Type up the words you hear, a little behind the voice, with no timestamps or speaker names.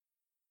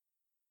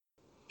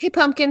Hey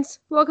pumpkins,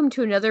 welcome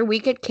to another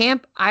week at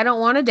camp. I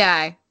don't want to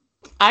die.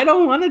 I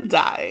don't want to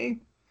die.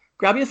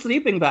 Grab your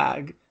sleeping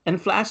bag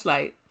and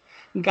flashlight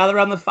and gather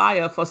around the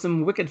fire for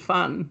some wicked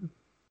fun.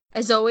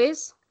 As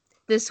always,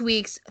 this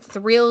week's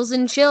thrills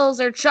and chills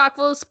are chock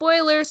full of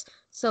spoilers,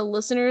 so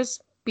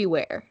listeners,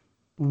 beware.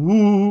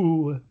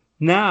 Woo!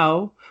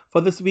 Now for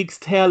this week's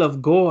tale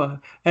of gore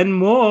and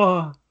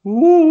more.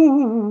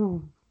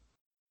 Woo!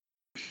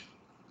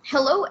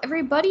 Hello,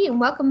 everybody, and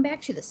welcome back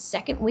to the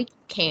second week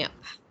of camp.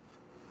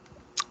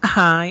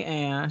 Hi,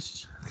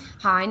 Ash.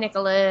 Hi,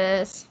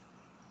 Nicholas.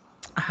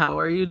 How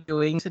are you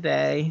doing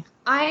today?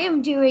 I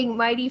am doing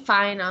mighty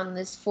fine on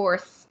this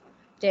 4th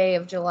day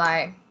of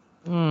July.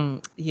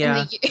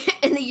 Yeah.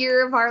 In the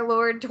year of our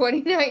Lord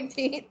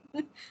 2019.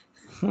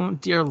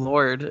 Dear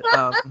Lord.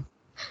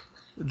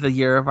 The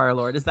year of our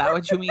Lord. Is that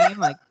what you mean?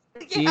 Like,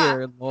 Yeah.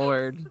 dear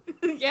Lord.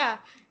 Yeah.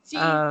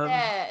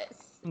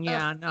 Jesus.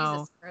 Yeah, no.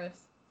 Jesus Christ.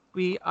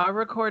 We are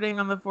recording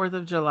on the 4th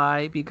of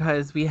July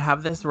because we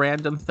have this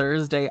random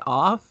Thursday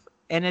off,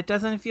 and it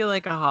doesn't feel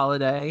like a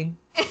holiday.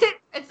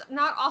 It's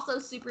not also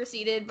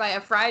superseded by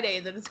a Friday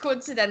that is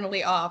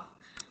coincidentally off.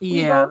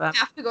 Yeah, we both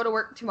have to go to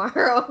work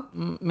tomorrow.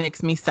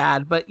 Makes me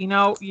sad. But you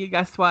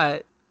guess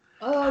what?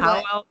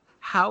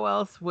 How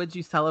else would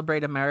you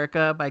celebrate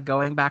America by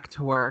going back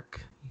to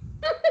work?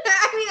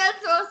 I mean,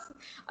 that's the most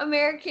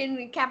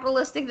American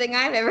capitalistic thing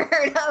I've ever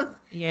heard of.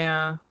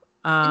 Yeah.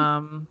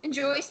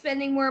 Enjoy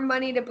spending more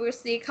money to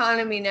boost the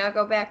economy. Now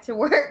go back to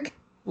work.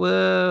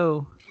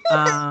 Woo.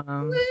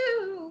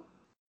 Woo.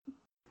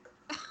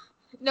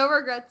 No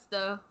regrets,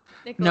 though,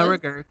 Nicholas. No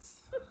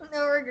regrets.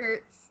 No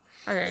regrets.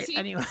 All right.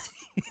 Anyway.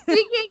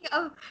 Speaking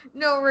of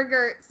no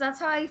regrets, that's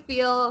how I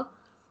feel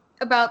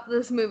about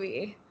this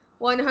movie.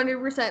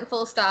 100%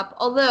 full stop.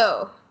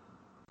 Although,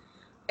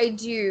 I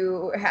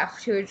do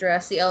have to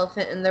address the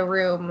elephant in the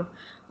room,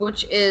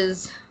 which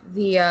is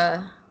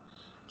the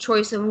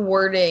choice of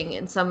wording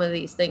in some of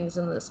these things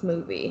in this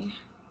movie.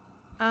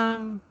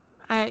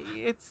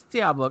 It's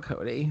Diablo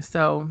Cody,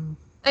 so...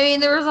 I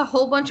mean, there was a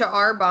whole bunch of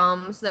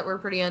R-bombs that were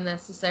pretty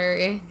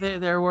unnecessary.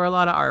 There were a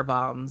lot of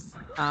R-bombs.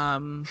 But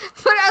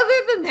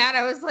other than that,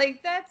 I was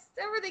like,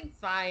 everything's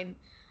fine.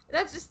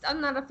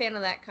 I'm not a fan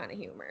of that kind of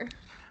humor.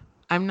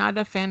 I'm not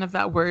a fan of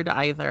that word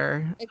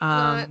either. It's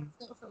not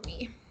for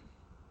me.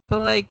 But,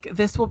 like,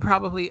 this will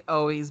probably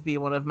always be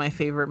one of my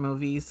favorite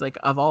movies, like,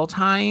 of all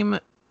time.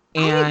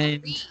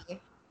 And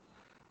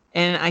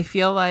I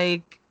feel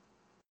like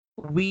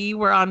we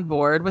were on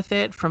board with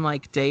it from,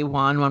 like, day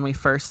one when we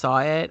first saw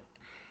it.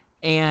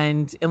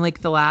 And in,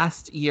 like, the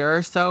last year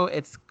or so,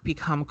 it's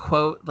become,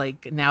 quote,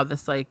 like, now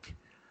this, like,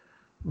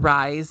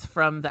 rise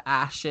from the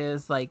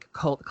ashes, like,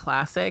 cult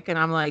classic. And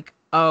I'm like,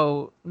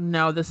 oh,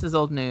 no, this is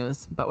old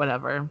news, but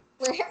whatever.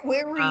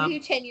 Where were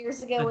you 10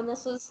 years ago when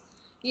this was,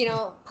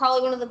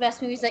 probably one of the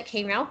best movies that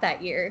came out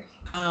that year?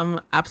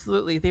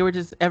 Absolutely.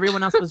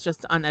 Everyone else was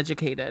just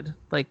uneducated.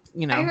 Like,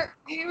 I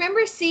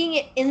remember seeing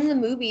it in the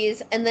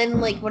movies, and then,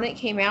 like, when it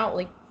came out,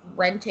 like,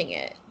 renting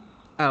it.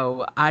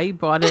 Oh, I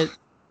bought it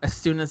as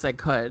soon as I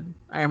could.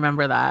 I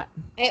remember that.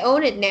 I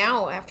own it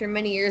now after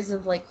many years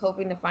of, like,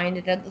 hoping to find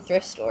it at the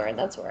thrift store, and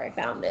that's where I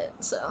found it,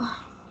 so.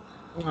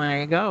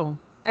 There you go.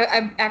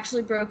 I've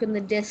actually broken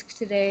the disc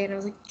today, and I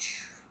was like,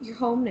 you're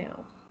home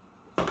now.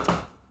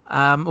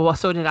 Well,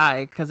 so did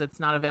I, because it's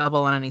not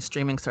available on any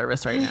streaming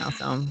service right now,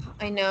 so.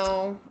 I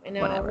know.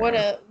 Whatever.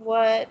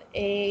 What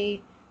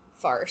a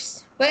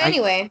farce. But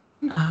anyway.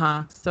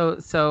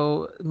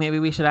 So maybe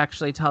we should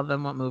actually tell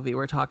them what movie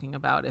we're talking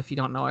about if you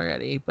don't know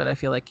already, but I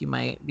feel like you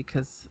might,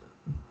 because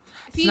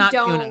if you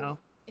don't, Juno.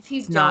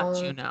 It's not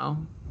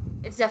Juno.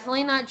 It's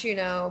definitely not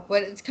Juno,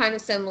 but it's kind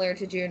of similar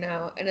to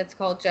Juno, and it's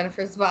called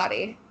Jennifer's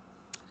Body.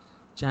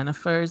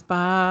 Jennifer's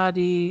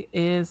Body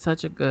is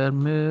such a good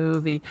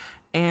movie.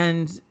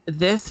 And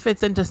this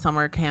fits into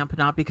summer camp,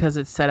 not because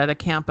it's set at a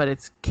camp, but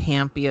it's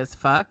campy as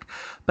fuck.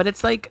 But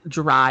it's like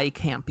dry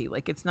campy.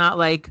 Like, it's not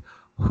like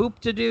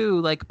hoop-to-do,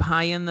 like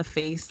pie in the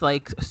face,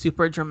 like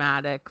super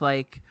dramatic,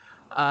 like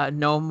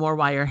no more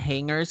wire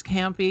hangers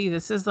campy.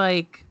 This is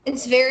like...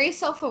 It's very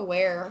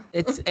self-aware.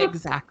 It's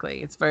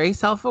very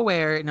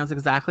self-aware. It knows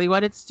exactly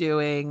what it's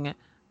doing.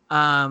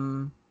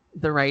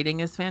 The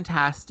writing is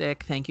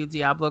fantastic. Thank you,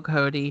 Diablo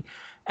Cody.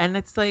 And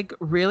it's like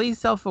really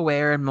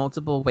self-aware in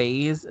multiple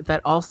ways that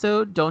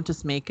also don't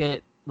just make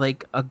it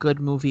like a good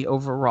movie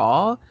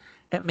overall.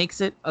 It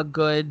makes it a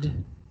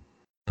good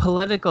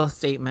political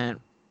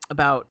statement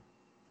about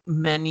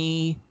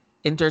many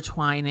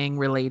intertwining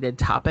related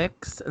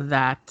topics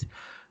that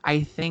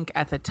I think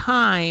at the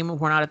time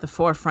were not at the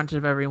forefront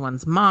of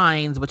everyone's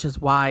minds, which is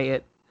why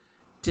it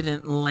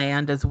didn't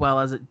land as well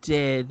as it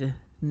did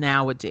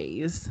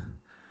nowadays.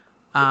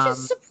 Which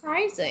is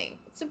surprising.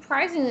 It's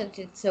surprising that it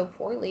did so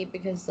poorly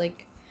because,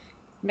 like,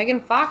 Megan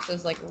Fox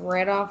was, like,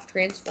 right off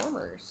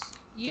Transformers.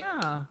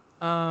 Yeah.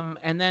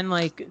 And then,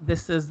 like,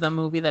 this is the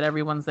movie that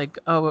everyone's like,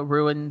 oh, it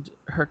ruined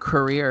her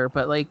career.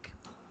 But, like...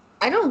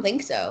 I don't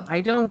think so. I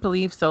don't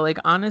believe so. Like,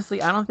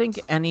 honestly, I don't think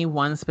any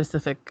one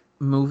specific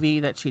movie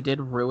that she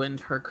did ruined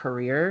her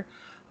career.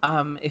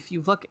 if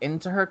you look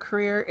into her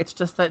career, it's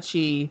just that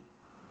she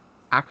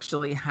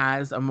actually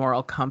has a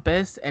moral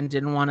compass and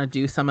didn't want to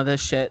do some of the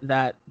shit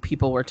that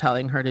people were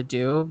telling her to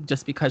do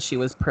just because she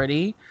was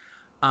pretty.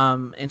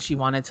 And she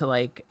wanted to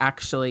like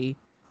actually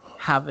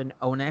have an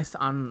onus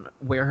on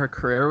where her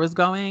career was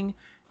going.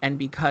 And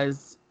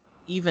because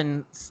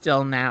even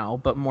still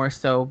now, but more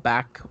so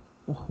back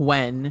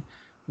when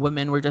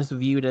women were just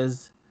viewed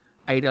as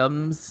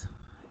items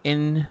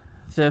in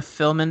the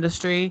film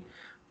industry,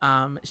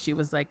 she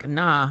was like,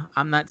 nah,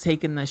 I'm not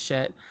taking this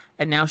shit.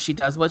 And now she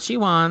does what she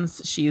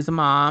wants. She's a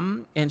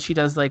mom and she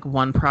does like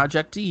one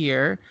project a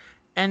year.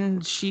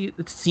 And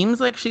it seems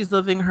like she's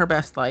living her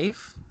best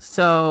life.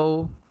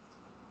 So,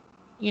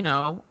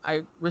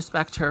 I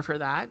respect her for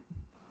that.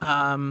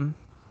 I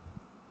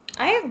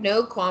have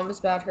no qualms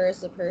about her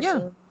as a person.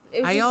 Yeah.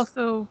 It was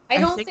I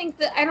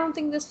don't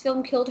think this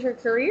film killed her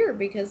career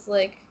because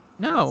like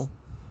no.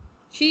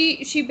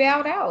 She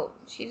bowed out.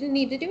 She didn't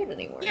need to do it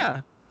anymore.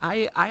 Yeah. I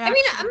mean, imagine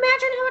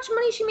how much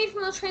money she made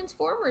from those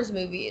Transformers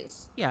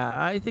movies. Yeah,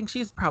 I think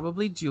she's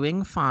probably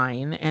doing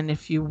fine. And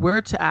if you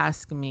were to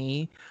ask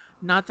me,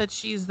 not that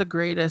she's the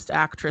greatest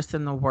actress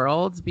in the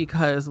world,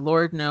 because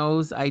Lord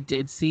knows I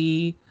did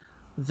see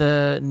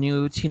the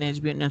new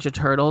Teenage Mutant Ninja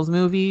Turtles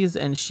movies,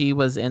 and she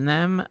was in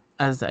them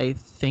as I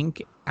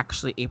think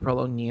actually April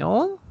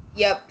O'Neil.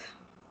 Yep.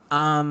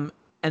 And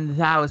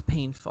that was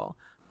painful.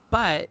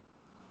 But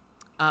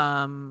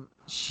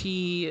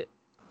she,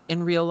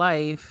 in real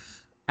life,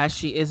 as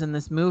she is in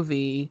this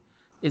movie,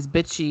 is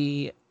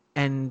bitchy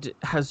and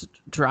has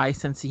dry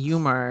sense of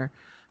humor.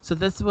 So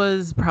this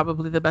was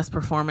probably the best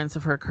performance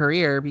of her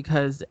career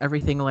because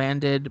everything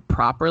landed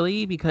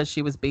properly because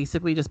she was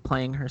basically just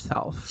playing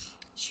herself.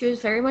 She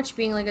was very much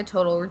being like a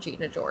total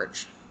Regina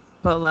George.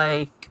 But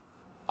like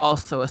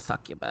also a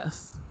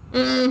succubus.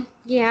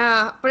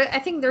 Yeah, but I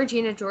think the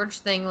Regina George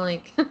thing,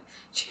 like,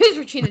 she was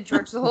Regina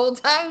George the whole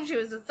time. She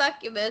was a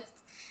succubus.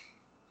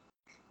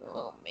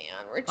 Oh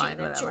man,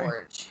 Regina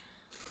George.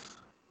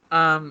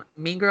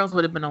 Mean Girls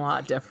would have been a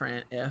lot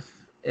different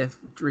if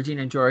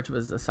Regina George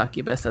was a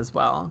succubus as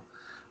well.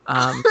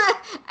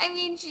 I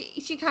mean,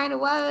 she kind of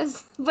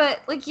was,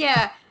 but like,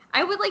 yeah,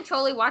 I would like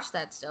totally watch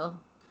that still.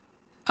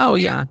 Oh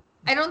yeah.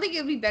 I don't think it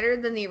would be better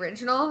than the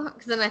original,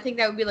 because then I think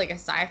that would be like a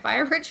sci-fi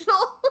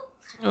original.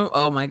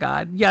 oh my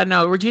god, yeah,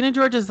 no, Regina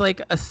George is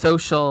like a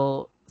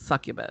social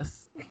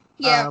succubus.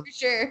 Yeah, for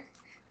sure.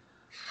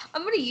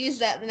 I'm gonna use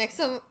that the next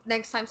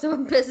time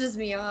someone pisses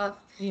me off.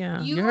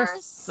 Yeah, you're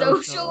a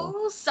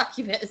social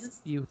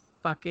succubus. You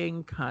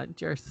fucking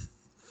cunt.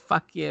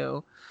 Fuck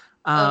you.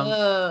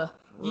 Yeah,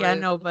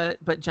 no,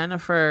 but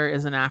Jennifer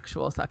is an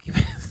actual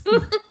succubus.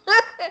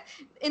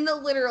 In the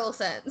literal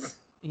sense.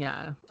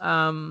 Yeah.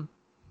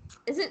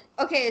 Is it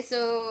okay?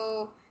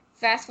 So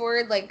fast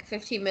forward like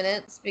 15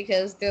 minutes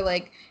because they're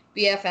like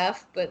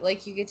BFF, but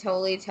like you could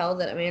totally tell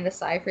that Amanda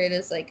Seyfried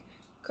is like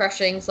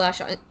crushing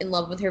 / in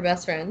love with her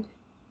best friend.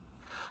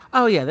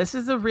 Oh yeah, this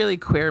is a really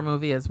queer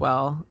movie as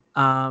well.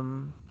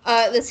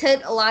 This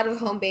hit a lot of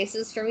home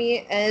bases for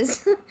me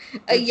as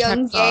a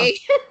young gay.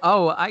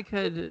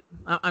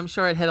 I'm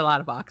sure it hit a lot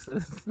of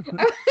boxes.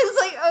 I was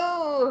like,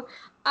 oh,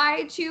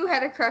 I too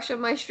had a crush on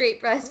my straight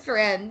best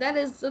friend. That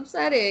is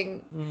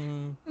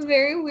upsetting.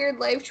 Very weird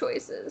life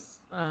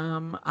choices.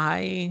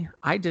 I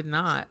did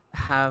not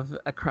have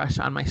a crush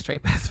on my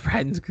straight best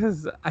friend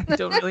because I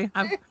don't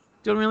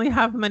really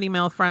have many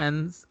male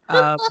friends.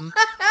 If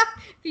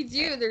you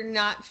do, they're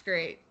not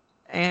straight.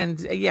 And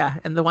yeah,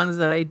 and the ones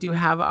that I do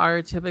have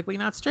are typically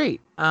not straight.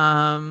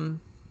 But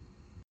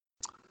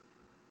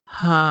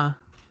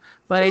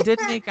I did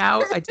make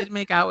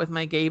out with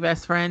my gay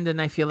best friend,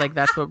 and I feel like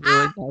that's what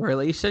ruined our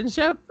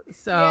relationship.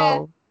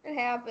 So yeah, it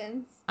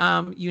happens.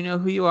 You know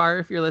who you are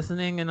if you're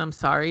listening, and I'm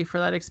sorry for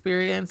that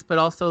experience. But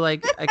also,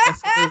 like, I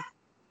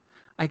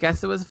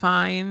guess it was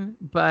fine,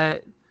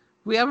 but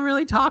we haven't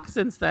really talked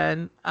since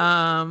then.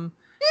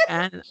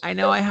 And I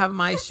know I have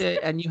my shit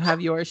and you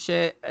have your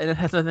shit, and it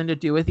has nothing to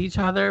do with each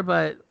other,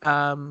 but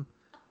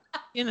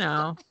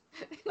Nicholas,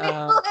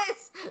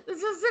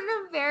 this is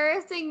an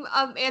embarrassing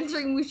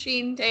answering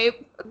machine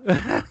tape.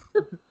 I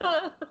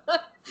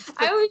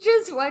was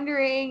just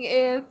wondering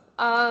if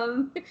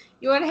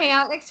you want to hang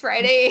out next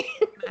Friday.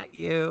 Not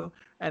you,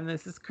 and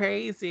this is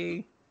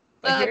crazy.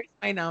 But here's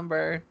my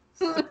number.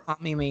 So call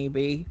me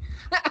maybe.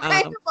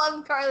 I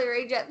love Carly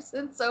Rae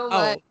Jepsen so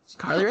much.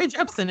 Carly Rae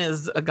Jepsen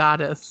is a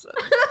goddess.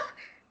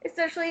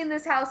 Especially in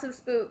this house of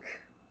spook.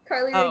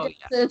 Carly Rae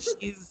Jepsen.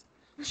 Yeah.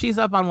 She's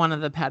up on one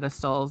of the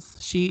pedestals.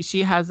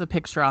 She has a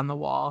picture on the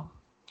wall.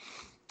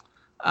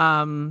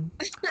 Okay.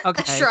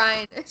 A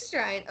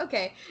shrine.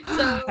 Okay.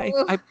 So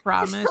I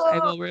promise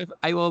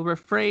I will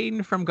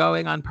refrain from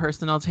going on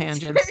personal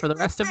tangents for the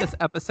rest of this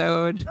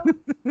episode.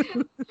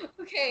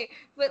 Okay,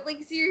 but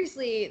like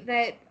seriously,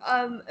 that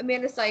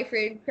Amanda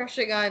Seyfried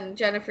crushing on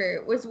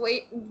Jennifer was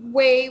way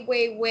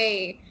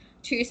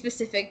too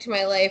specific to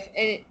my life,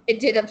 and it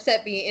did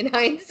upset me in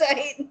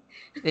hindsight.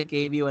 It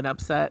gave you an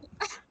upset.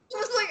 I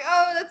was like,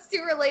 oh, that's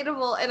too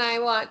relatable, and I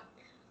want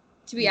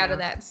to be out of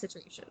that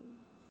situation.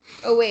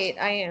 Oh wait,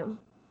 I am.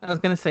 I was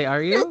gonna say,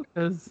 are you?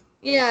 Because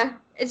Yeah,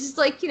 it's just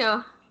like,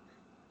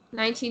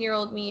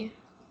 19-year-old me.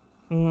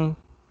 mm,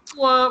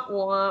 Womp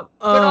womp.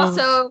 But oh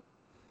also,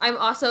 I'm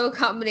also a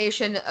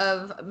combination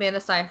of Amanda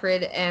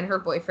Seyfried and her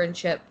boyfriend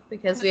Chip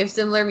because we have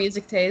similar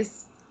music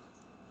tastes.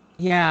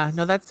 yeah,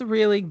 no, that's a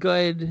really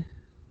good.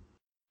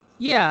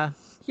 Yeah,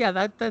 yeah,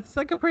 that's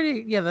like a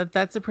pretty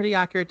that's a pretty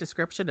accurate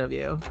description of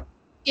you.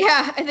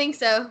 Yeah, I think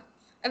so.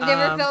 I've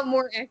never Um, felt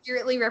more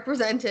accurately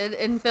represented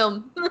in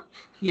film.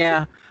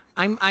 yeah,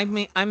 I'm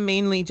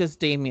mainly just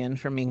Damien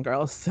from Mean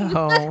Girls, so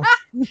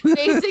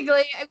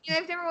Basically, I mean,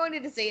 I've never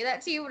wanted to say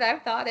that to you, but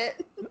I've thought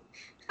it.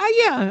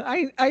 yeah,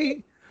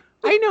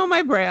 I know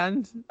my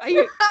brand. I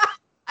know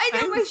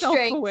I'm my strengths.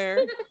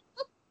 self-aware,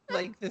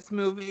 like this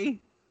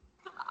movie.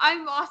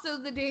 I'm also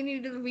the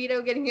Danny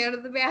DeVito getting out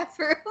of the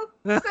bathroom.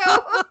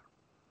 So,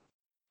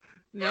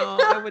 No,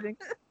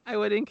 I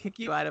wouldn't kick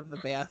you out of the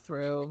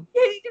bathroom.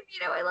 Danny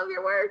DeVito, I love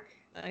your work.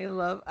 I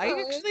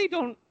actually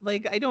don't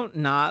like, I don't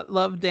not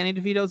love Danny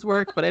DeVito's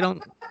work, but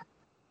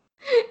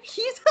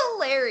He's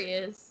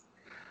hilarious.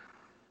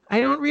 I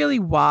don't really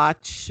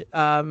watch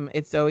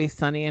It's Always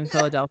Sunny in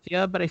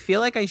Philadelphia, but I feel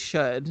like I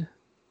should.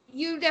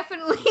 You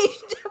definitely,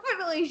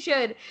 definitely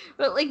should.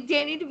 But like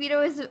Danny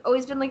DeVito has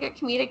always been like a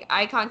comedic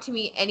icon to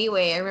me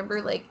anyway. I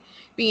remember like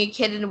being a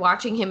kid and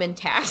watching him in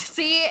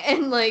Taxi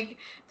and like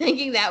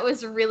thinking that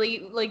was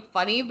really like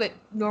funny, but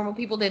normal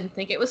people didn't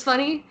think it was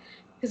funny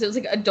because it was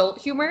like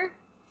adult humor.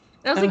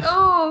 And I was like, Uh,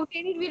 oh,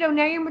 Danny DeVito,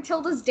 now you're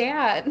Matilda's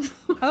dad.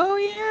 oh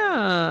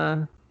yeah.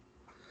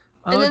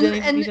 And Oh, then Danny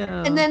and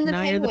DeVito. then the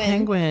Now you're the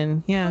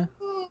penguin. penguin. Yeah.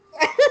 Ooh.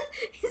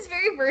 He's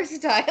very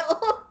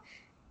versatile.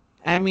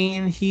 I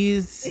mean,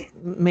 he's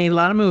made a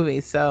lot of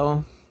movies,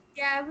 so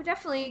Yeah, I would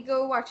definitely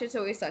go watch It's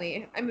Always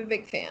Sunny. I'm a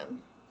big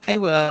fan. I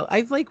will.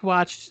 I've like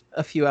watched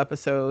a few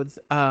episodes,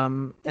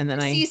 The and then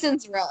first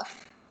season's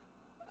rough.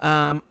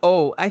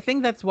 oh, I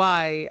think that's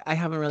why I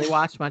haven't really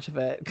watched much of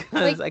it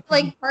because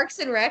Like Parks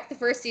and Rec, the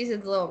first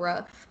season's a little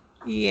rough.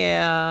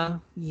 yeah,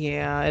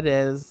 it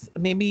is.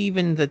 Maybe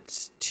even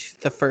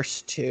the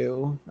first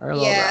two are a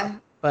little rough, Yeah.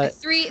 but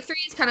Three is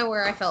kind of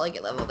where I felt like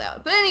it leveled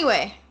out. But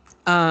anyway,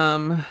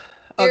 um,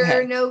 there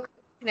are okay, no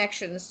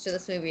connections to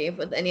this movie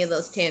with any of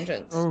those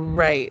tangents.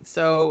 right.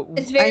 So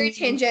It's I very mean,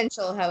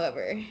 tangential,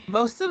 however.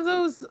 most of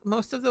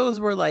those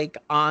were like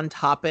on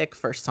topic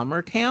for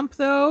summer camp,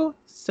 though. Yeah.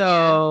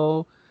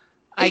 So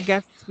I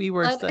guess we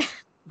were Let-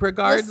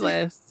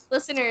 regardless.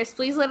 Listeners,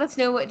 please let us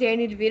know what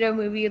Danny DeVito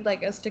movie you'd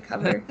like us to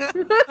cover.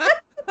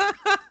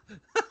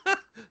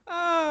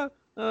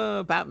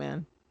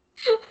 Batman.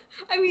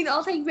 I mean,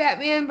 I'll take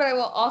Batman, but I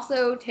will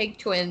also take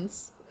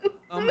Twins.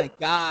 Oh my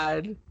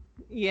god.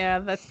 Yeah,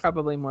 that's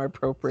probably more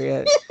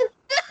appropriate.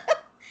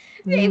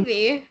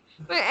 Maybe.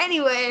 But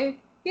anyway,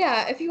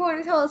 yeah, if you want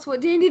to tell us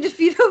what Danny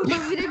DeVito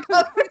movie to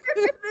cover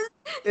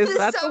Is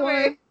that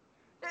summer.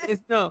 the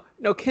one?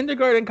 No,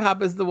 Kindergarten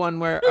Cop is the one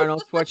where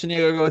Arnold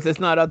Schwarzenegger goes, "It's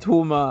not a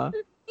tumor."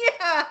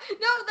 Yeah.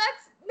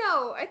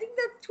 No, I think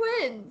that's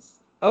Twins.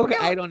 Okay,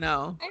 No, I don't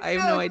know. I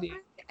have no idea.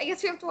 I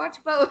guess we have to watch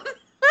both.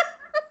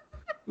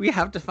 We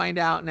have to find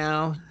out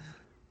now.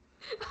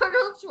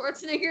 Arnold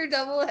Schwarzenegger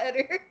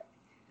doubleheader.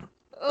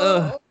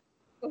 Ugh.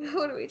 Oh,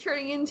 what are we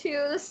turning into?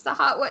 This is the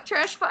hot, wet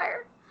trash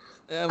fire.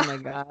 Oh my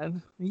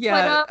god.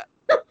 Yeah.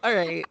 All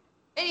right.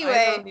 I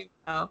Anyway, don't even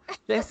know.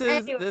 This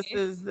Anyway.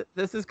 is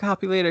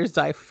Copulators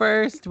Die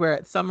First. We're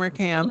at summer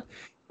camp,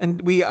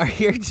 and we are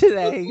here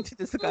today to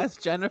discuss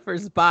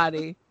Jennifer's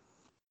Body.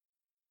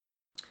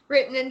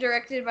 written and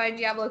directed by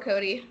Diablo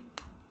Cody,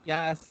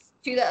 Yes.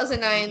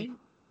 2009.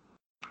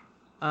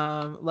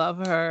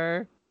 Love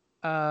her.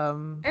 I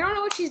don't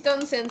know what she's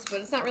done since,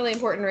 but it's not really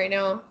important right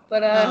now.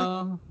 But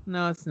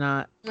no, it's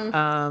not.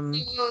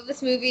 so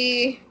this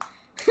movie,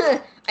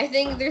 I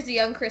think there's a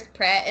young Chris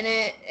Pratt in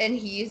it, and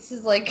he's he's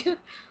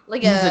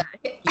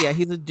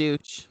he's a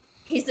douche.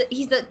 he's a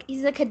cadet.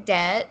 He's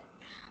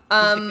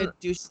like a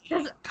douche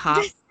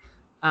cop.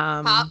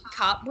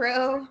 Cop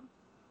bro.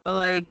 But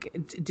like,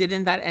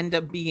 didn't that end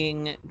up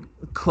being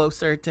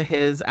closer to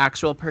his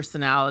actual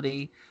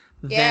personality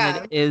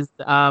than it is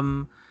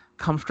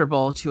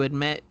comfortable to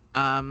admit?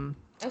 I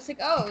was like,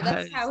 oh,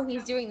 that's because- how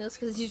he's doing this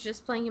because he's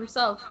just playing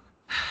himself.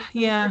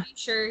 Yeah. I'm pretty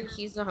sure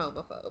he's a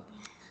homophobe.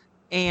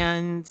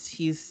 And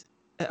he's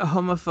a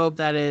homophobe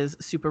that is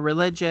super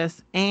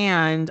religious,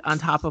 and on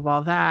top of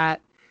all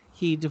that,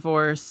 he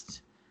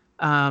divorced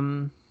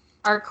Our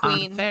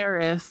queen.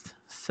 Ferris.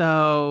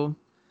 So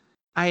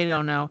I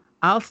don't know.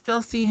 I'll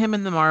still see him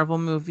in the Marvel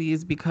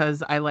movies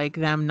because I like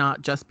them,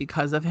 not just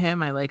because of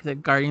him. I like the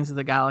Guardians of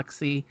the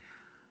Galaxy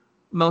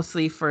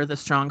mostly for the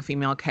strong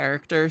female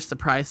characters.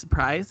 Surprise,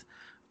 surprise.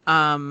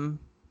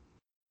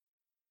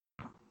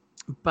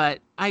 But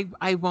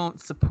I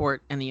won't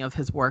support any of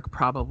his work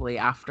probably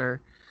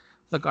after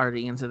the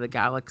Guardians of the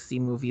Galaxy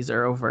movies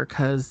are over,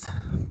 because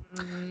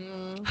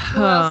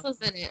who else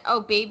is in it?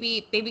 Oh,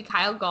 baby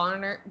Kyle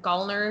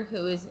Gallner,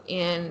 who is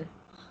in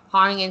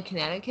Haunting in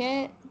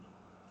Connecticut.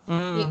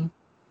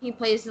 He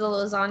plays the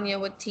lasagna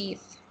with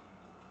teeth.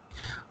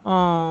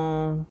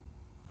 Oh,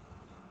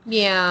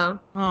 Yeah.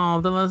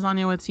 Oh, the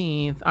lasagna with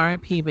teeth.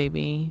 R.I.P.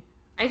 baby.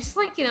 I just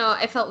like,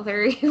 I felt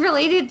very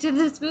related to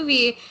this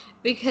movie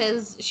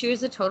because she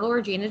was a total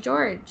Regina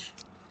George.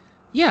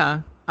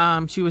 Yeah.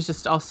 She was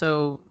just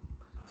also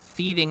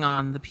feeding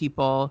on the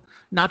people,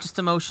 not just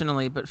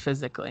emotionally, but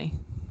physically.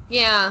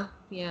 Yeah.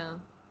 Yeah.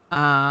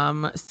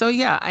 So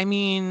yeah, I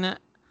mean,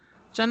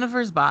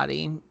 Jennifer's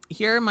Body.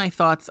 Here are my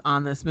thoughts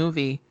on this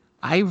movie.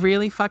 I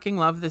really fucking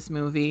love this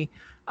movie.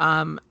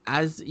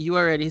 As you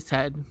already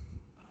said,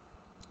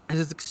 it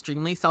is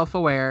extremely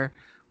self-aware,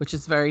 which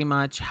is very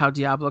much how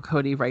Diablo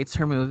Cody writes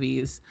her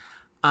movies.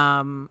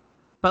 But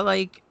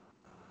like,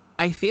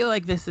 I feel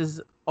like this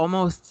is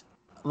almost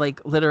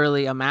like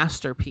literally a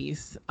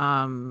masterpiece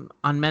on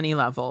many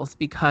levels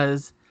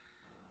because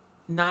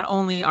not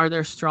only are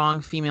there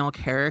strong female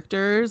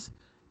characters,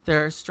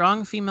 there are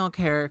strong female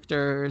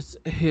characters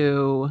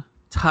who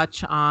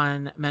touch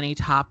on many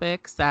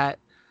topics that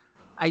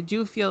I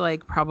do feel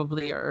like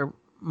probably are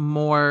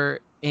more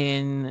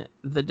in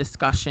the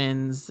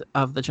discussions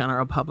of the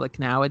general public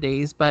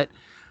nowadays. But,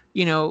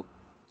 you know,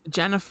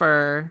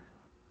 Jennifer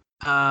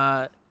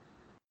uh,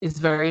 is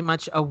very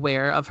much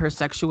aware of her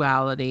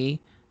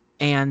sexuality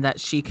and that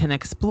she can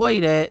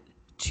exploit it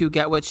to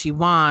get what she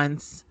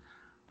wants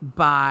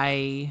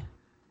by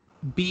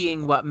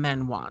being what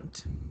men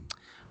want.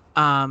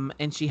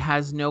 And she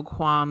has no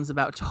qualms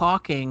about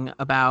talking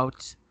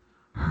about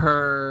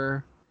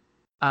her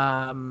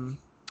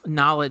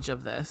knowledge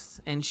of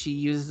this, and she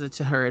uses it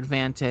to her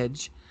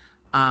advantage.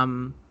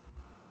 Um,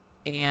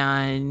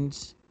 and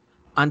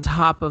on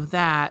top of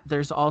that,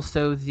 there's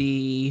also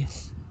the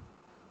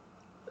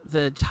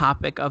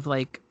topic of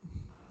like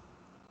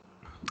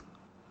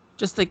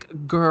just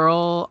like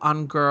girl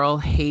on girl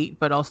hate,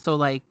 but also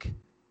like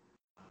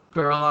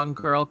girl on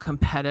girl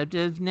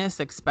competitiveness,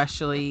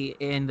 especially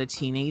in the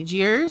teenage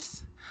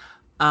years.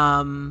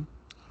 Um,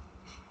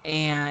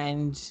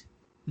 and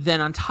then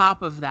on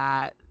top of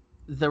that,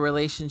 the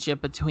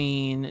relationship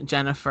between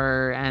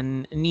Jennifer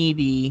and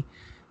Needy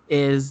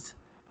is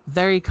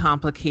very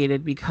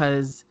complicated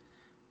because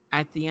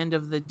at the end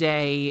of the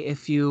day,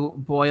 if you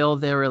boil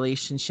their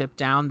relationship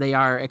down, they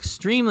are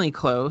extremely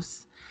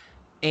close.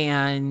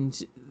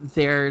 And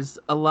there's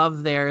a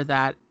love there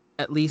that,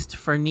 at least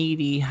for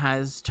Needy,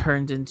 has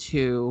turned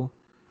into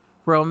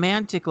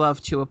romantic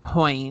love to a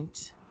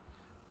point.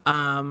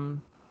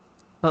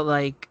 But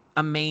like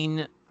a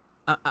main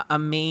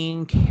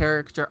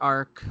character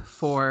arc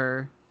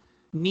for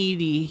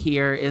Needy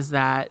here is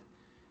that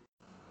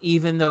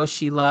even though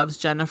she loves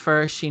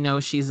Jennifer, she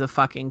knows she's a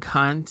fucking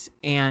cunt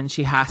and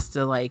she has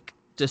to like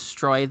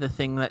destroy the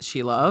thing that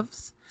she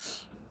loves.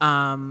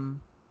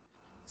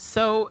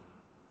 So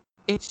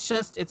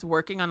it's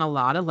working on a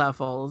lot of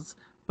levels,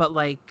 but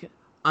like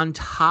on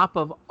top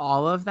of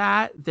all of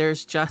that,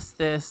 there's just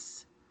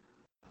this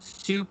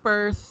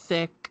super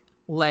thick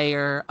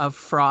layer of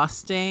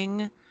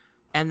frosting,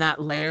 and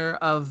that layer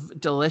of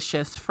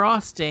delicious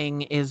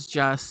frosting is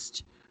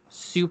just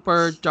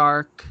super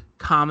dark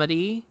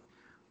comedy,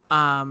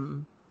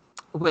 um,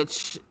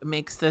 which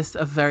makes this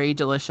a very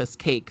delicious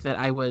cake that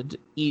I would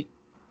eat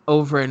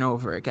over and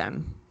over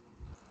again.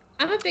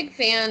 I'm a big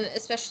fan,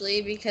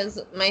 especially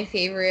because my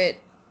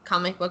favorite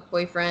comic book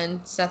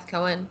boyfriend, Seth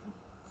Cohen,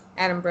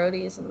 Adam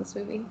Brody, is in this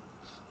movie.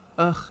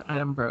 Ugh,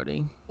 Adam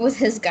Brody. With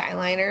his guy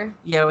liner.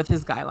 Yeah, with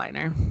his guy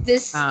liner.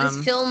 This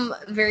film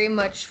very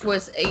much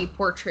was a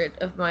portrait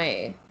of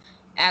my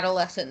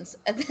adolescence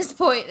at this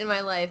point in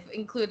my life,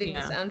 including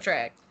the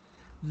soundtrack.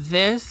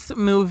 This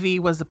movie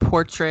was a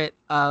portrait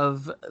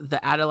of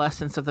the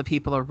adolescence of the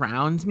people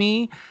around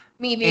me.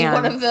 Me being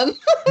one of them.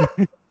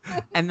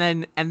 and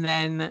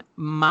then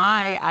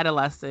my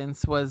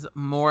adolescence was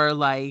more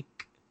like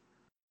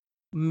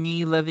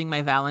me living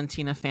my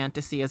Valentina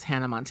fantasy as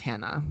Hannah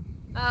Montana.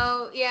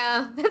 Oh,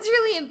 yeah. That's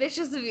really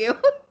ambitious of you.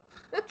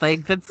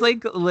 Like, that's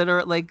like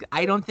literal, like,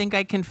 I don't think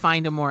I can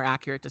find a more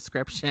accurate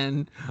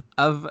description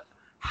of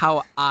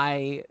how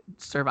I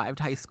survived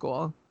high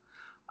school.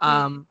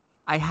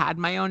 I had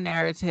my own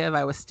narrative.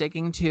 I was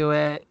sticking to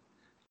it.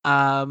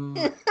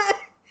 And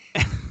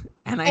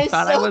I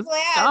thought I was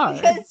glad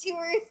because you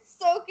were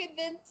so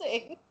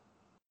convincing.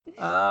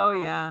 Oh,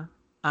 yeah.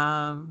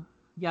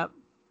 Yep.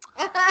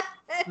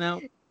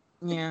 No.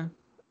 Yeah.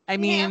 I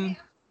mean, yeah.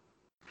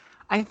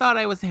 I thought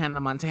I was Hannah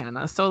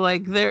Montana. So,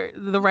 like,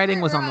 the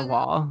writing was on the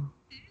wall.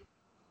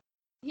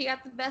 He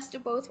got the best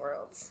of both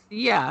worlds.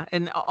 Yeah,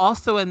 and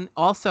also in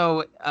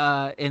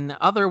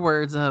other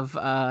words of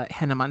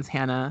Hannah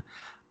Montana,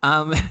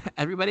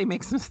 everybody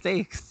makes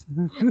mistakes.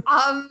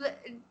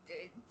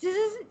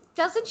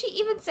 Doesn't she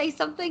even say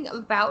something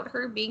about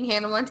her being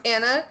Hannah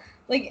Montana,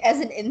 like as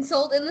an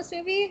insult in this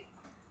movie?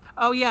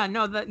 Oh yeah,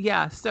 no,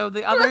 So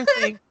the other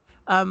thing,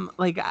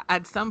 like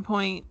at some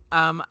point,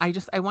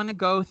 I want to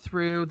go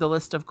through the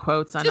list of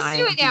quotes on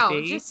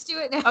IMDb. Just do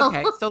it now.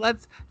 Okay, so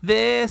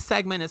this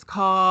segment is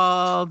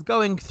called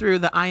Going Through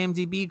the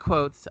IMDb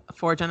Quotes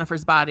for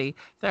Jennifer's Body.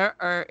 There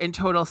are in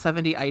total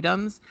 70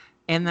 items,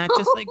 And that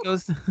just like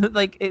goes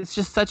like it's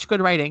just such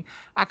good writing.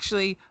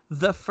 Actually,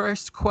 the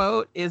first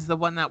quote is the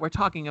one that we're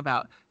talking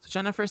about. So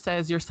Jennifer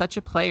says, "You're such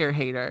a player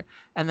hater,"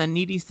 and then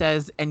Needy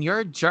says, "And you're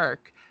a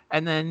jerk."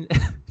 And then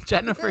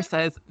Jennifer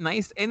says,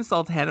 "Nice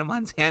insult, Hannah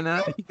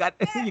Montana. You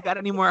got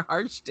any more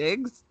harsh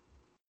digs?"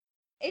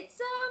 It's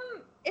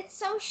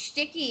so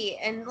sticky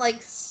and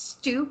like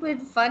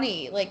stupid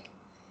funny. Like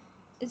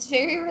it's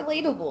very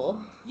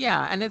relatable.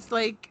 Yeah, and it's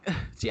like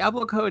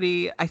Diablo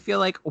Cody, I feel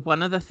like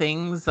one of the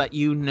things that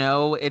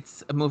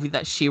it's a movie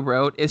that she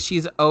wrote is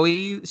she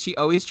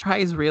always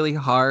tries really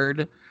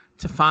hard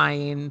to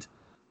find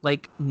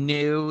like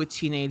new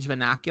teenage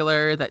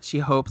vernacular that she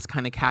hopes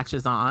kind of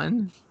catches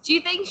on. Do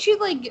you think she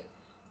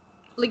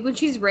like when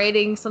she's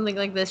writing something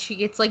like this, she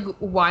gets like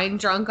wine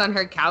drunk on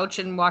her couch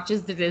and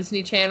watches the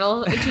Disney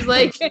Channel, and she's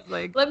like,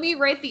 "Let me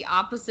write the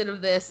opposite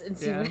of this and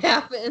see what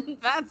happens."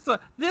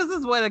 This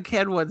is what a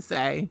kid would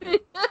say.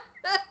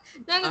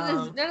 None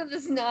of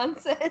this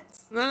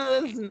nonsense.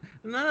 None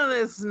of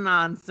this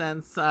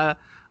nonsense.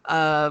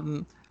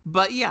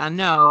 But yeah,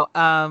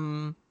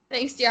 no.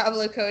 Thanks,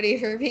 Diablo Cody,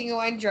 for being a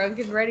wine drunk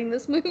and writing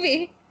this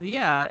movie.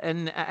 Yeah,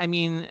 and I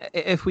mean,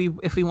 if we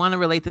want to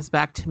relate this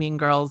back to Mean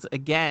Girls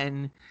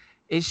again,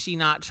 is she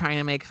not trying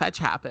to make fetch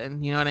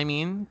happen? You know what I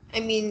mean? I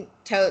mean,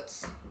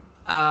 totes.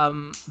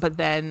 But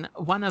then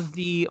one of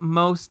the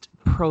most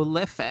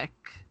prolific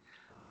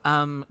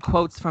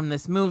quotes from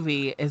this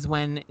movie is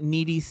when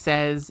Needy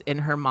says in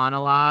her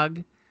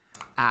monologue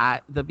at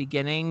the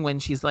beginning when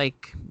she's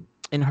like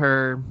in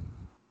her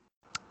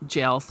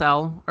jail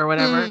cell or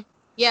whatever.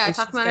 Yeah,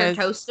 talking about her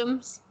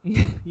toastums.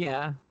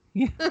 Yeah.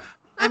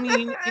 I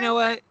mean, you know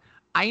what?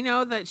 I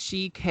know that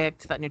she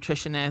kicked that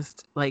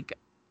nutritionist like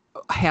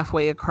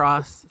halfway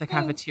across the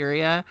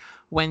cafeteria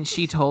when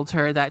she told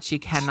her that she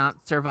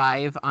cannot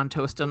survive on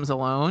toastums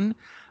alone.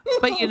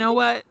 But you know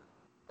what?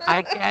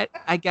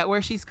 I get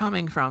where she's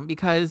coming from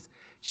because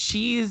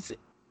she's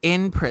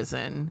in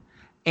prison.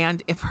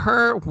 And if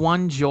her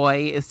one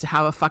joy is to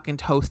have a fucking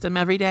toastum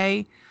every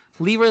day,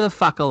 leave her the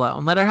fuck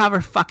alone. Let her have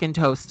her fucking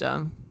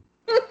toastum.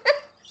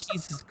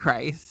 Jesus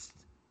Christ.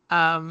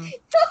 God,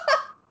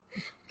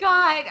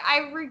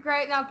 I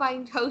regret not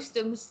buying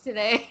toastums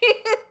today.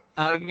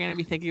 You're gonna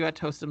be thinking about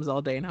toastums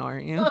all day now,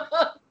 aren't you?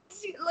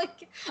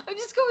 Like, I'm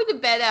just going to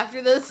bed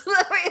after this so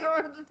that way I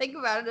don't have to think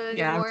about it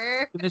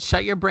anymore. Yeah, just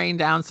shut your brain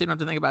down so you don't have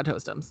to think about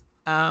toastums.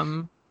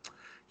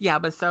 Yeah,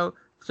 but so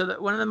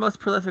one of the most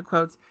prolific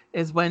quotes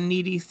is when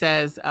Needy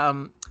says,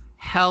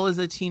 "Hell is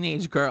a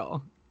teenage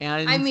girl,"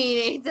 and I mean,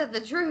 ain't that the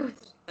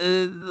truth?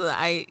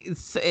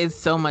 It's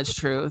so much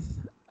truth.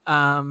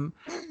 And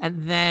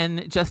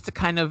then just to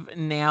kind of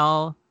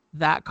nail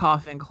that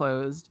coffin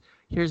closed,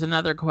 here's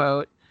another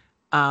quote.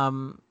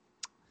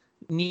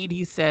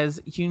 Needy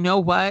says, "You know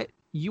what?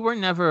 You were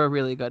never a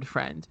really good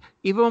friend.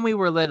 Even when we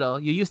were little,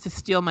 you used to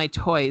steal my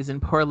toys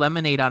and pour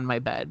lemonade on my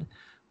bed."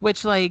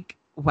 Which, like,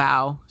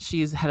 wow,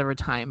 she's ahead of her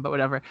time, but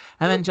whatever.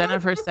 And then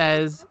Jennifer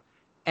says,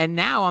 "And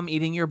now I'm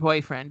eating your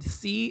boyfriend.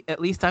 See, at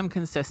least I'm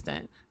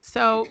consistent."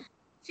 So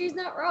she's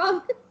not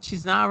wrong.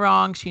 She's not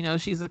wrong. She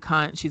knows she's a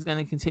cunt. She's going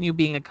to continue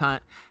being a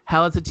cunt.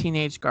 Hell is a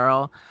teenage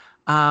girl.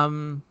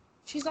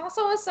 She's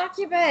also a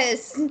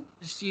succubus.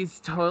 She's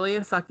totally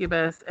a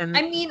succubus. And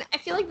I mean, I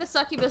feel like the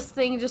succubus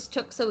thing just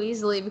took so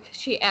easily because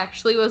she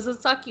actually was a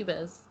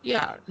succubus.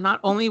 Yeah, not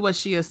only was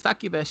she a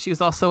succubus, she was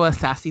also a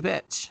sassy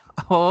bitch.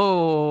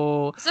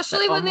 Oh,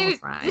 especially when they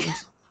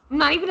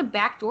not even a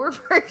backdoor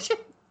version.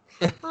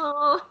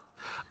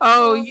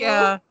 Oh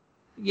yeah.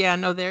 Yeah,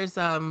 no, there's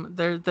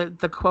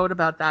the quote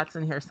about that's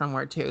in here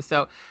somewhere too.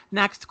 So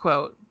next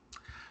quote.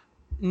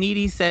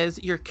 Needy says,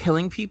 "You're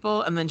killing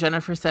people," and then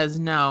Jennifer says,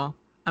 "No,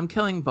 I'm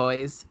killing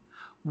boys."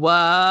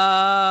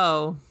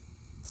 Whoa.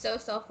 So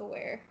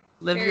self-aware.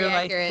 Live very your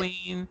accurate. life,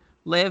 queen.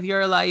 Live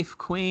your life,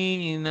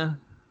 queen.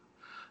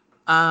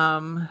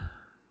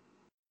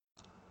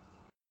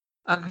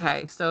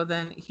 Okay, so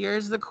then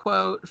here's the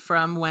quote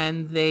from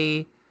when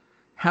they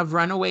have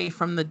run away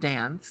from the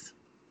dance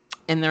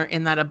and they're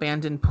in that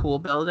abandoned pool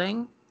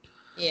building.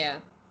 Yeah.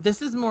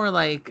 This is more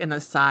like an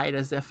aside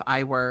as if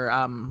I were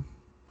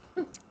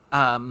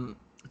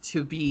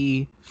to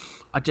be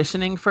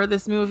auditioning for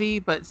this movie,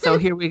 but so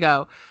here we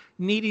go.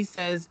 Needy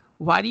says,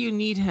 "Why do you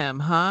need him,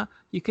 huh?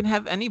 You can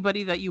have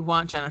anybody that you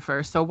want,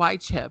 Jennifer. So why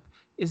Chip?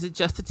 Is it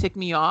just to tick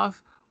me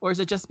off? Or is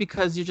it just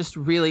because you're just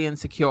really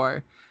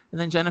insecure?" And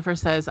then Jennifer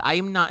says, "I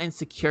am not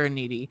insecure,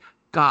 Needy.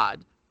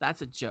 God,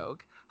 that's a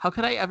joke. How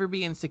could I ever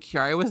be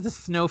insecure? I was the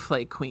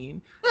snowflake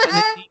queen." And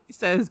then Needy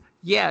says,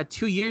 "Yeah,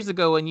 2 years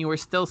ago when you were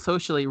still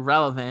socially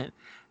relevant."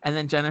 And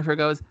then Jennifer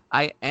goes,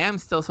 "I am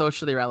still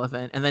socially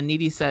relevant." And then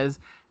Needy says,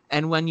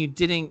 "And when you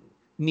didn't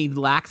need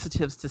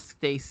laxatives to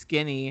stay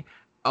skinny."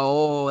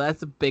 Oh,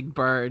 that's a big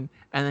burn.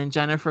 And then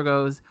Jennifer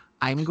goes,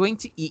 "I'm going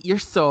to eat your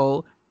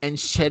soul and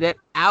shit it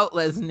out,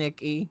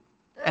 Lesnicki."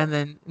 And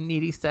then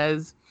Needy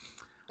says,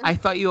 "I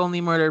thought you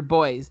only murdered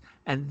boys."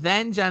 And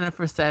then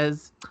Jennifer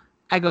says,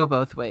 "I go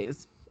both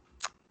ways."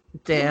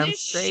 Damn.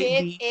 Just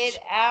shit it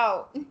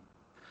out.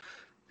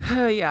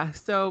 Yeah,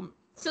 so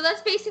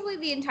that's basically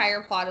the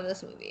entire plot of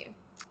this movie.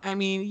 I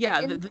mean, yeah,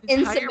 In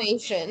entire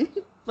summation.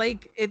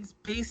 like it's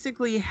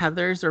basically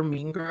Heathers or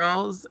Mean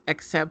Girls,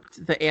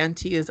 except the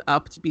ante is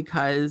upped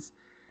because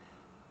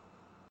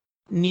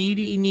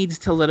Needy needs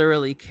to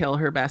literally kill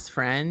her best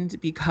friend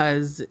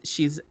because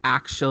she's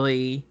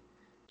actually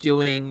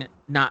doing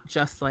not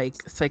just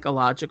like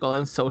psychological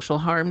and social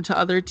harm to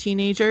other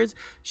teenagers,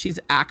 she's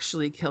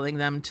actually killing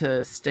them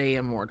to stay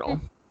immortal.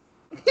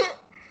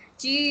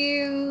 Do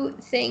you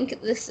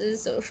think this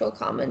is social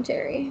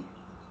commentary?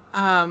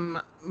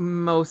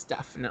 Most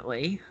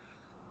definitely.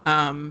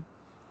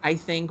 I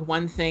think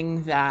one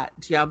thing that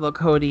Diablo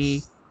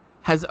Cody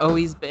has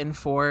always been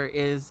for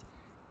is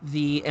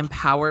the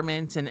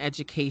empowerment and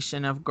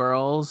education of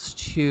girls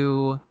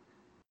to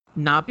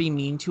not be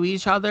mean to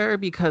each other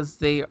because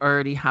they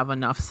already have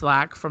enough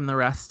slack from the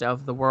rest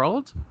of the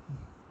world.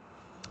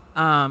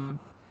 And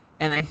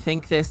I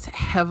think this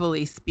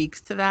heavily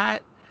speaks to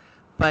that,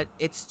 but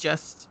it's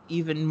just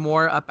even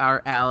more up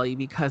our alley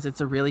because it's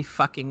a really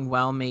fucking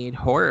well-made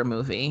horror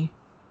movie.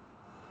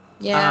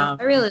 Yeah,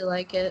 I really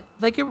like it.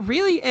 Like it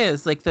really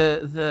is. Like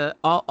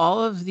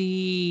all of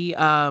the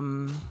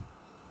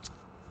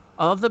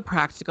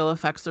practical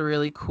effects are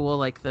really cool,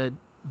 like the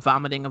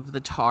vomiting of the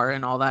tar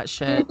and all that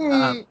shit.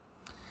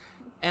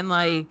 And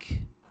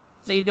like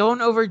they don't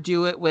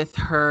overdo it with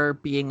her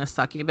being a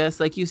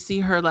succubus. Like you see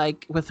her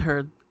like with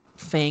her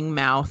fang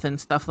mouth and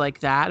stuff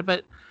like that,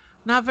 but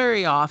not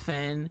very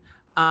often.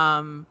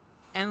 And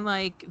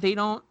like they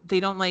don't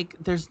like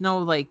there's no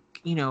like,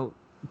 you know,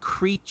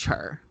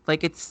 creature.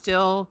 Like it's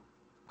still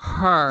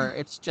her.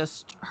 It's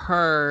just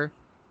her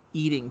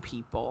eating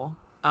people.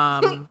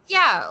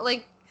 Yeah,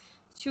 like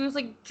she was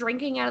like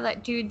drinking out of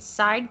that dude's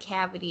side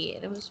cavity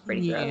and it was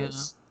pretty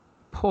gross.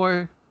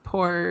 Poor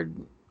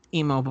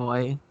emo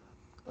boy.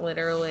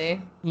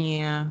 Literally.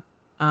 Yeah.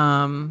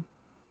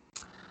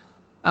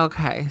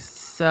 Okay.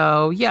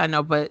 So yeah,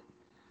 no, but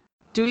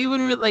do we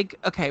even like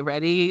okay,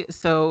 ready?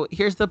 So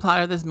here's the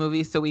plot of this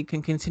movie so we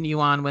can continue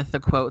on with the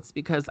quotes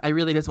because I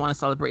really just want to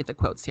celebrate the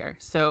quotes here.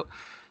 So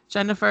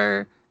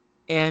Jennifer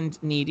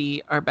and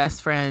Needy are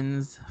best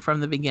friends from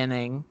the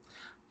beginning.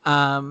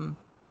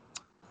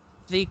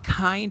 They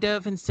kind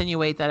of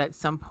insinuate that at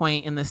some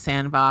point in the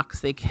sandbox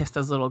they kissed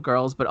as little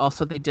girls, but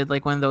also they did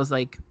like one of those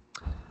like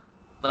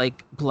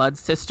blood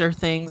sister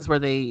things where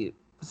they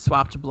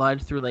swapped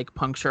blood through like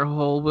puncture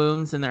hole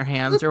wounds in their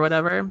hands or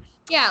whatever.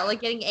 Yeah,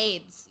 like getting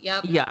AIDS.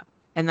 Yep. Yeah.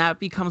 And that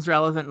becomes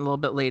relevant a little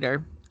bit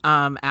later,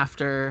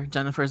 after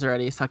Jennifer's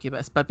already a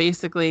succubus. But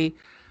basically,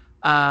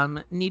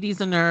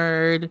 Needy's a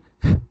nerd,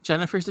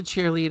 Jennifer's a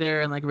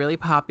cheerleader and like really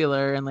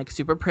popular and like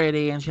super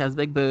pretty and she has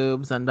big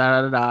boobs and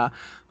da da da.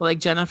 But like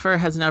Jennifer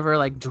has never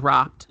like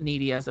dropped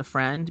Needy as a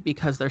friend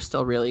because they're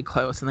still really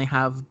close and they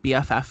have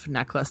BFF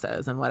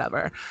necklaces and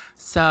whatever.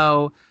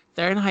 So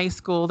they're in high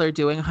school, they're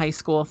doing high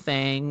school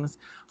things.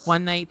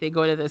 One night they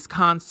go to this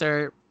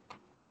concert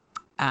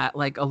at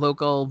like a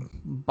local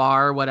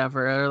bar,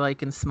 whatever,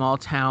 like in small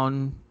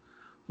town,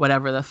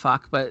 whatever the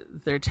fuck, but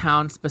their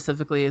town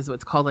specifically is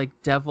what's called like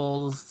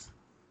Devil's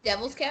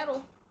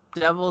Kettle.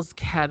 Devil's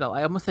Kettle.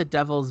 I almost said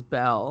Devil's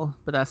Bell,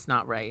 but that's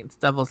not right. It's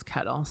Devil's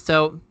Kettle.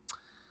 So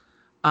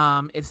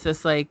it's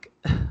this like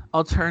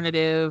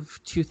alternative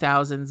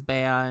 2000s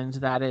band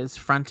that is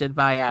fronted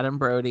by Adam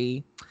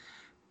Brody.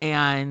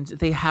 And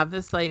they have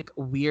this like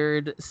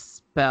weird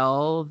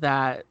spell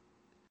that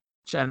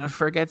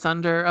Jennifer gets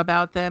under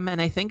about them.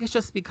 And I think it's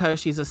just because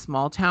she's a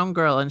small town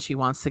girl and she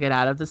wants to get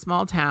out of the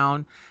small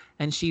town.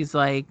 And she's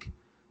like,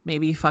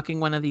 maybe fucking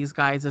one of these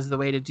guys is the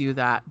way to do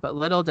that. But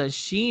little does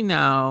she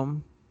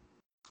know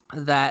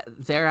that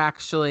they're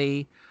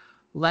actually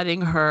letting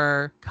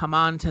her come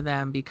on to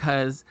them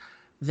because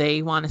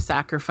they want to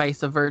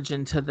sacrifice a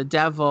virgin to the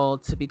devil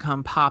to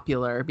become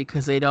popular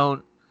because they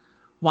don't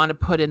want to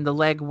put in the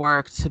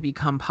legwork to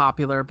become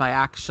popular by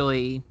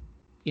actually,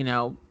 you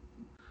know,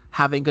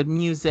 having good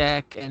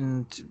music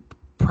and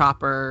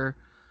proper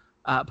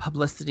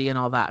publicity and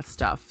all that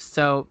stuff.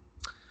 So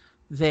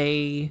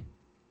they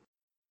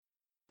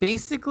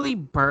basically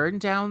burned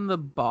down the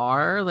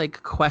bar,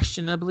 like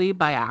questionably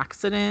by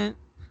accident.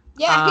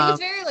 Yeah, he was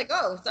very like,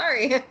 oh,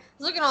 sorry. I was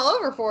looking all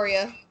over for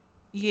you.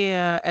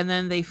 Yeah, and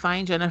then they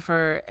find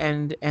Jennifer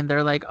and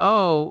they're like,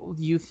 "Oh,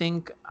 you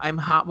think I'm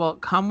hot? Well,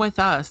 come with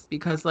us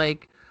because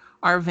like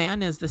our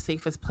van is the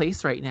safest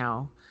place right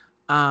now."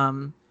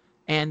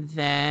 And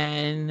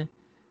then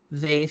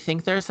they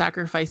think they're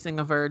sacrificing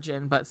a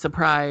virgin, but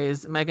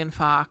surprise, Megan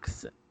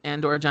Fox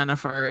and or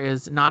Jennifer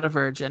is not a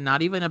virgin,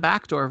 not even a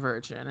backdoor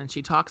virgin. And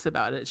she talks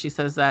about it. She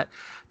says that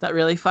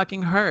really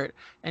fucking hurt.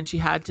 And she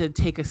had to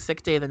take a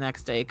sick day the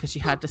next day because she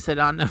had to sit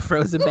on a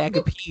frozen bag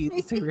of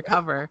peas to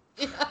recover.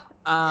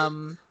 Yeah.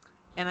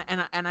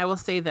 And I will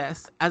say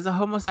this, as a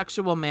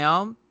homosexual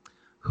male,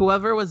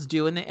 whoever was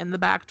doing it in the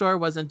back door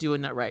wasn't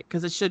doing it right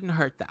because it shouldn't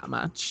hurt that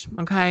much.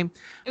 Okay.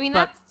 I mean,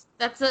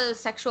 that's a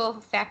sexual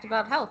fact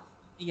about health.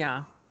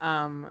 Yeah.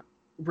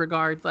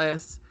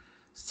 Regardless,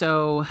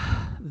 so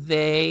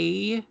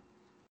they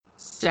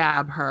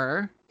stab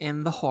her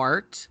in the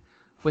heart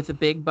with a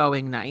big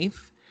Bowie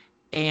knife,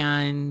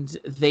 and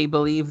they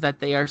believe that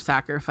they are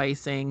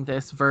sacrificing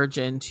this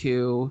virgin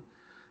to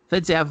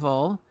the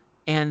devil,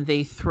 and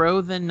they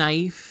throw the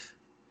knife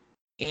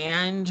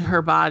and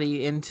her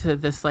body into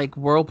this like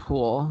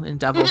whirlpool in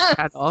Devil's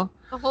Kettle.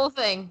 The whole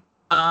thing.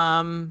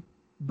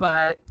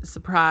 But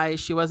surprise,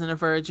 she wasn't a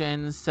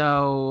virgin,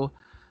 so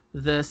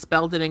the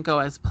spell didn't go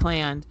as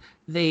planned.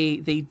 They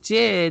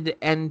did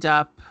end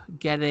up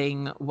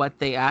getting what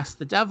they asked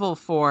the devil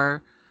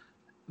for,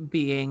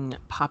 being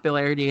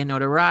popularity and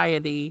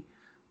notoriety.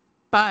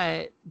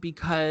 But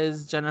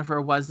because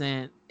Jennifer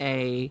wasn't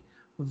a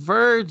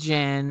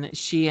virgin,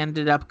 she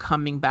ended up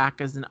coming back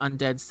as an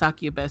undead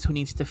succubus who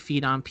needs to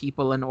feed on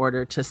people in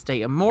order to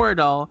stay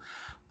immortal.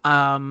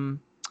 And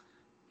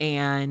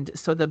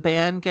so the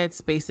band gets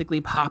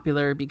basically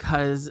popular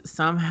because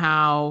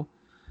somehow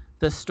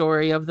the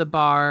story of the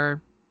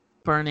bar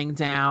burning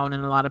down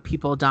and a lot of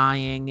people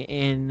dying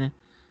in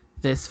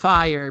this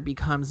fire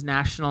becomes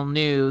national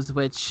news,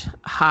 which,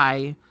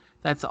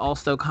 that's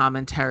also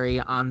commentary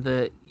on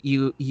the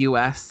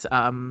U.S.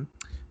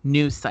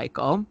 News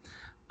cycle.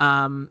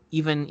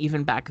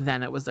 Even back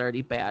then it was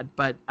already bad.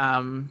 But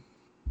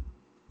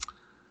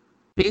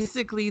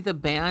basically the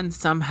band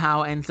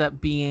somehow ends up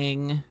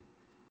being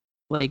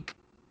like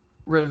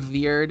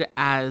revered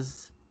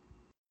as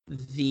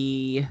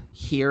the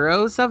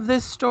heroes of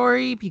this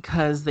story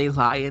because they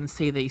lie and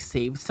say they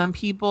saved some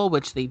people,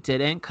 which they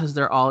didn't, because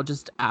they're all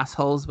just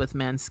assholes with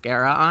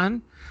mascara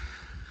on.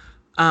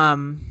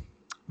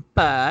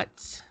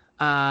 But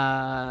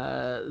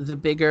the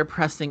bigger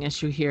pressing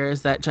issue here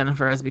is that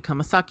Jennifer has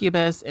become a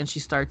succubus and she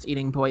starts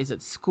eating boys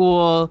at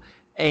school,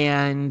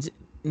 and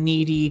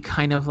Needy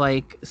kind of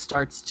like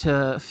starts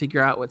to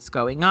figure out what's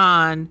going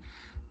on.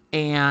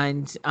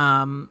 And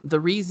the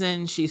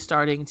reason she's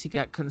starting to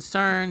get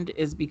concerned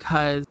is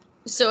because...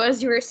 So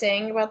as you were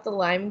saying about the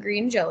lime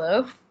green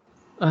jello.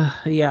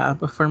 Yeah,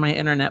 before my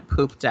internet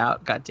pooped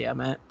out, god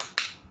damn it.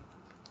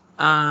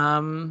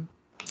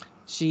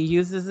 She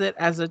uses it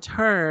as a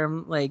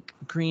term, like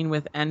green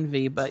with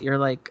envy, but you're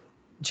like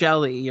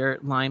jelly, you're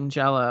lime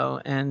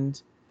jello.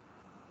 And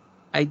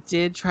I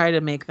did try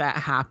to make that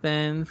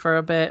happen for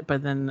a bit,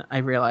 but then I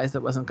realized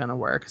it wasn't going to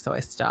work, so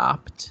I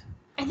stopped.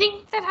 I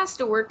think that has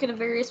to work in a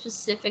very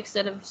specific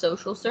set of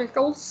social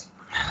circles.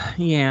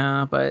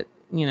 Yeah, but,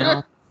 you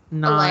know,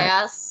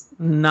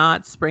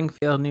 not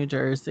Springfield, New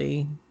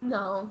Jersey.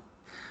 No.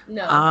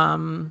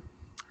 And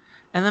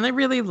then I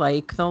really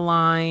like the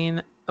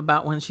line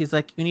about when she's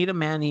like, you need a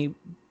manny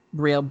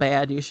real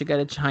bad, you should get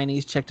a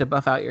Chinese chick to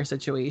buff out your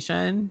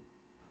situation.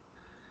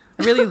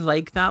 I really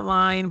like that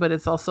line, but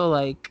it's also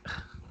like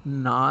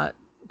not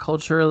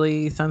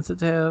culturally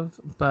sensitive.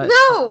 But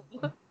no!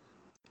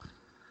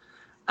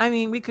 I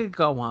mean, we could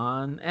go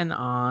on and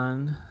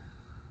on.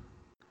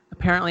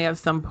 Apparently, at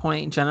some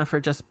point, Jennifer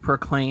just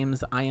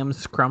proclaims, I am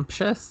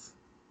scrumptious.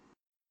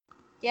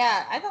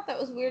 Yeah, I thought that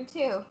was weird,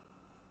 too.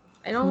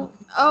 I don't...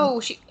 Oh,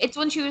 it's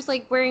when she was,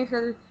 like, wearing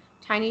her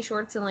tiny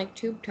shorts and, like,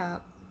 tube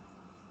top.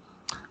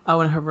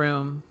 Oh, in her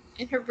room.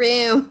 In her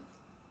room.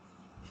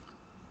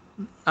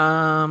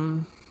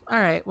 All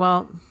right,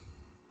 well...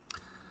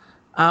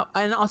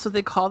 and also,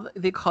 they call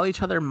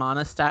each other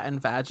Monistat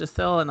and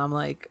Vagisil, and I'm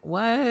like,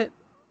 what?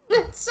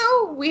 That's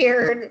so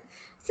weird.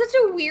 Such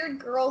a weird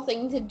girl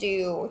thing to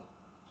do.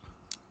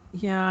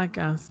 Yeah, I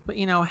guess. But,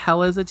 you know,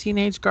 Hella's a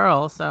teenage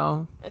girl,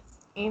 so...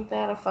 Ain't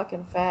that a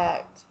fucking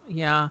fact?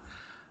 Yeah.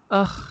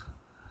 Ugh.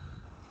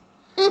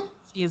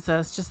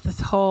 Jesus, just this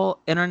whole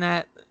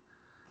internet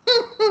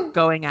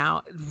going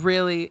out.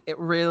 It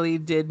really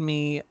did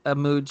me a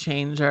mood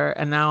changer.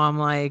 And now I'm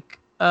like,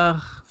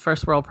 ugh,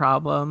 first world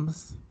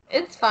problems.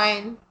 It's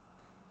fine.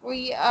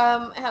 We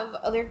have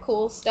other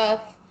cool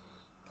stuff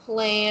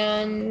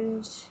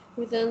planned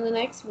within the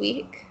next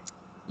week.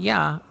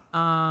 Yeah.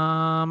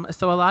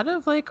 So a lot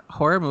of like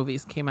horror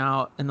movies came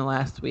out in the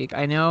last week.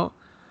 I know.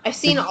 I've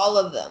seen all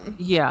of them.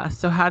 Yeah.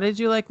 So how did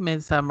you like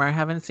Midsommar? I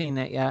haven't seen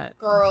it yet.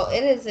 Girl,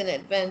 it is an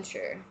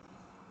adventure.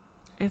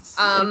 It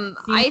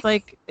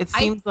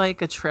seems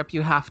like a trip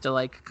you have to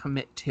like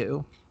commit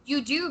to.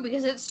 You do,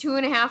 because it's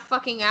 2.5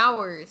 fucking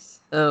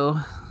hours.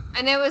 Oh.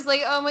 And it was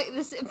like, oh my,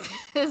 this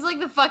is like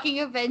the fucking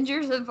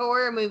Avengers of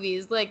horror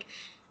movies. Like,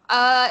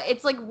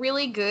 it's like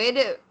really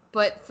good,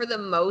 but for the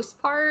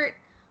most part,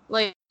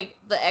 like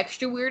the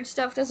extra weird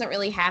stuff doesn't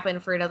really happen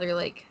for another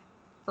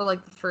for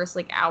the first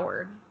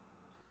hour.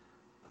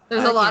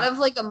 There's a lot of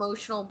like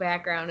emotional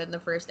background in the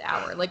first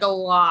hour, like a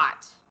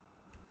lot.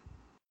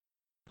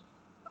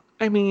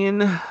 I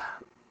mean,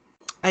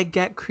 I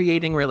get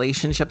creating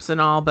relationships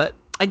and all, but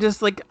I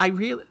just like I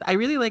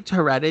really liked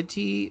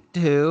Heredity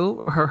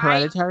too,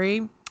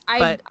 Hereditary.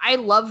 I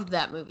loved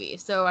that movie,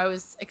 so I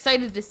was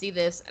excited to see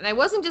this, and I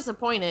wasn't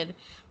disappointed,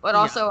 but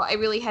also I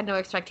really had no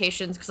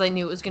expectations because I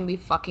knew it was going to be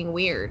fucking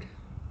weird.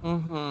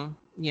 Mm-hmm.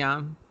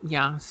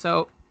 Yeah.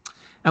 So,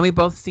 and we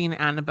both seen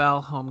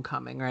Annabelle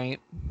Homecoming, right?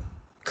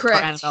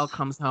 Correct. Or Annabelle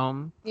Comes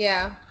Home.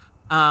 Yeah.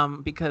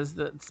 Because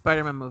the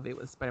Spider-Man movie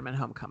was Spider-Man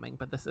Homecoming,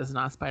 but this is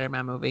not a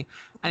Spider-Man movie.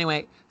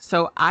 Anyway,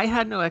 so I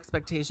had no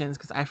expectations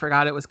because I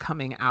forgot it was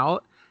coming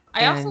out.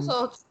 And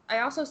I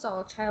also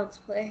saw Child's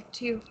Play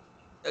too.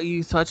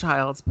 you saw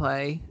Child's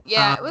Play.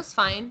 Yeah, it was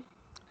fine.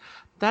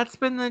 That's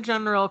been the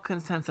general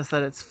consensus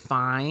that it's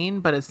fine,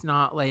 but it's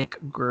not like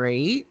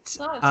great. It's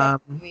not a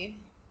terrible movie.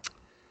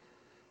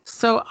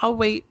 So I'll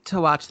wait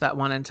to watch that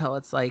one until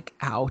it's like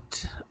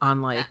out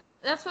on like.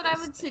 That's what I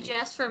would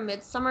suggest for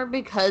Midsummer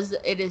because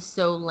it is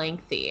so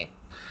lengthy.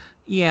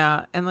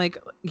 Yeah, and like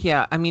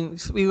I mean,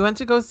 we went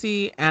to go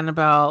see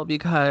Annabelle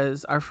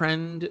because our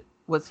friend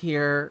was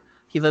here.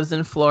 He lives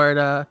in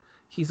Florida.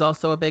 He's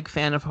also a big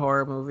fan of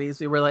horror movies.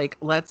 We were like,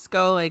 let's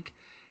go like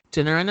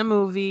dinner and a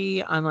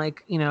movie on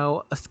like,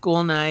 a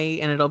school night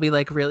and it'll be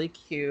like really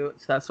cute.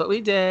 So that's what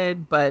we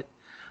did, but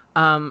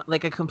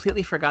like I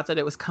completely forgot that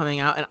it was coming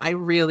out and I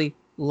really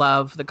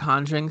love the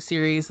Conjuring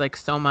series like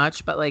so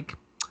much, but like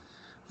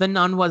The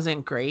Nun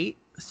wasn't great.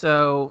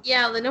 So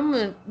yeah,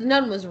 the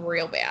Nun was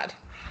real bad.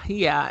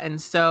 Yeah,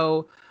 and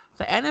so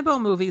the Annabelle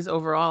movies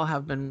overall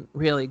have been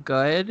really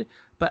good,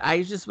 but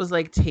I just was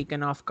like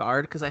taken off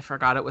guard because I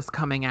forgot it was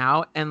coming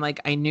out and like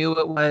I knew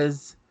it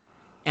was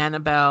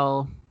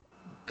Annabelle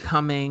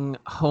coming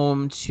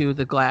home to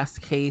the glass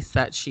case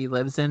that she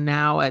lives in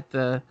now at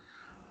the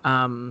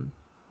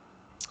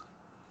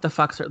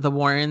the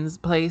Warrens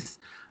place.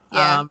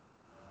 Yeah.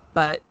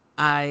 But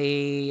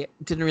I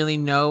didn't really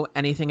know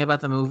anything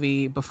about the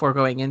movie before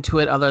going into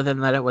it other than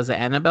that it was an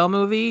Annabelle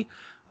movie.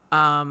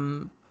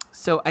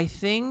 So I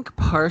think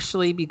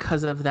partially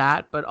because of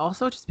that, but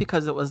also just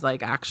because it was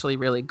like actually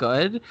really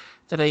good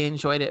that I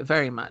enjoyed it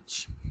very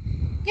much.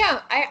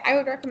 Yeah, I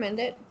would recommend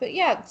it. But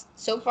yeah,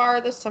 so far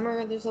this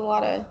summer there's a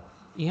lot of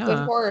good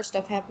horror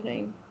stuff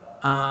happening.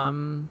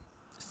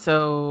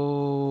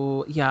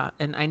 So yeah,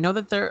 and I know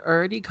that they're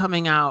already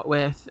coming out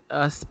with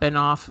a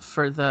spin-off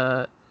for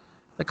the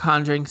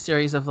Conjuring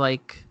series of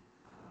like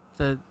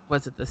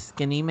was it the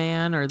Skinny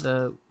Man or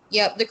the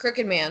Yep, the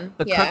Crooked Man.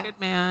 The Crooked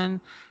Man.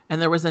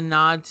 And there was a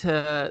nod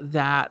to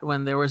that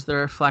when there was the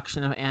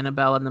reflection of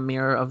Annabelle in the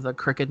mirror of the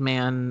Crooked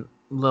Man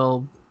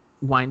little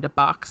wind-up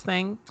box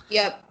thing.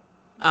 Yep.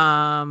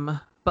 But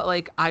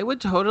like I would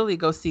totally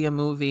go see a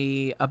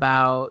movie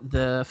about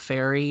the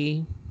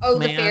fairy. Oh,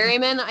 the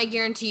Ferryman! I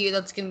guarantee you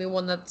that's gonna be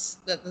one that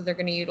they're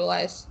gonna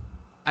utilize.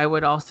 I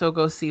would also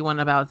go see one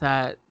about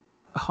that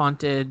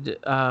haunted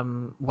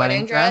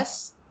wedding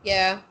dress.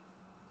 Yeah.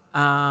 It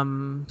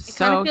kind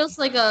of feels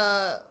like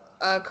a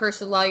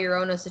Curse of La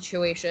Llorona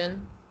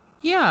situation.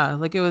 Yeah,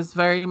 like it was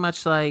very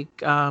much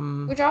like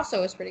which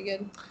also was pretty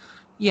good.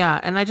 Yeah,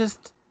 and I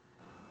just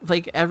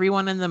like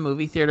everyone in the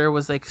movie theater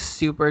was like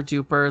super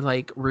duper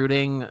like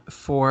rooting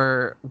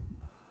for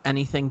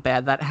anything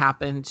bad that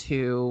happened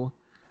to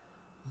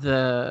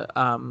the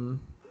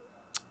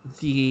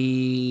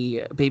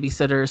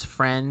babysitter's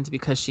friend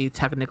because she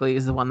technically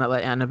is the one that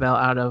let Annabelle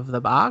out of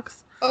the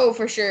box. Oh,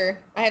 for sure.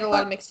 I had a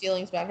lot of mixed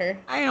feelings about her.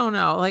 I don't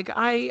know. Like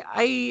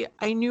I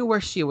knew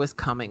where she was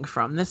coming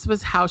from. This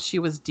was how she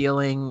was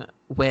dealing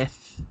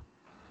with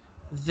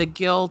the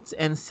guilt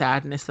and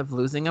sadness of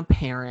losing a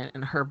parent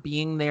and her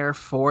being there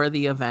for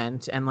the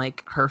event and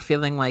like her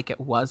feeling like it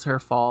was her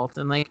fault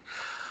and like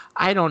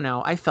I don't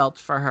know. I felt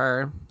for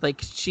her.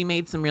 Like she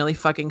made some really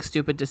fucking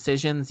stupid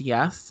decisions,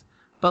 yes,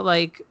 but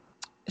like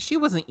she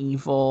wasn't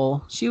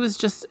evil. She was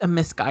just a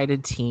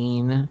misguided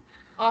teen.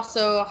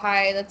 Also,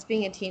 hi, that's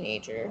being a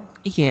teenager.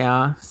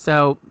 Yeah,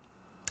 so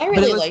I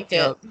really liked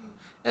it.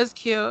 It was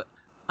cute.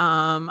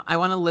 I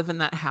want to live in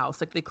that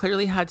house. Like they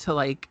clearly had to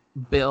like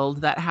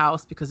build that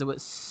house because it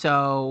was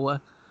so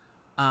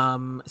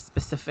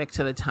specific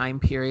to the time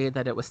period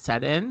that it was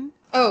set in.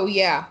 Oh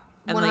yeah,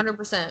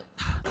 100%.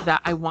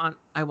 That I want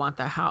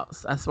that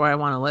house. That's where I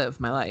want to live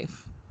my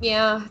life.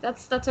 Yeah,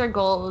 that's our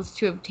goal is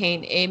to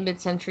obtain a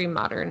mid-century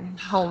modern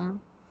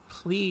home.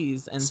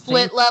 Please and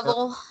split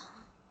level.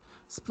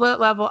 Split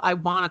level. I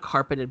want a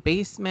carpeted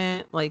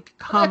basement. Like,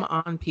 come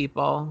on,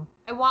 people.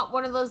 I want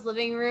one of those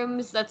living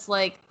rooms that's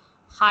like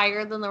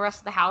higher than the rest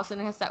of the house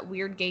and it has that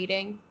weird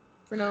gating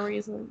for no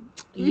reason.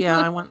 Yeah,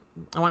 I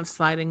want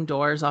sliding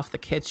doors off the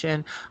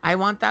kitchen. I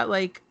want that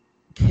like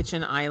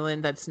kitchen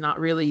island that's not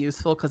really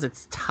useful because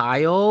it's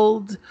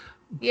tiled.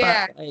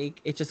 Yeah. But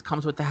like it just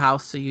comes with the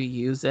house, so you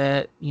use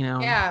it, you know.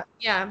 Yeah.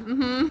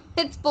 Mm-hmm.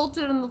 It's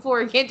bolted on the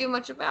floor. You can't do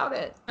much about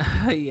it.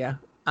 Yeah.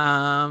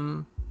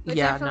 But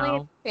yeah.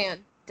 Definitely a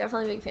fan.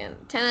 Definitely a big fan.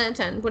 10 out of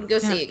 10. Would go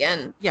see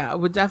again. Yeah, I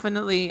will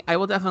definitely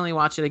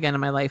watch it again in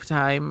my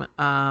lifetime.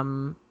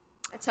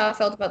 That's how I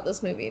felt about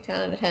this movie. 10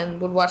 out of 10.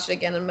 Would watch it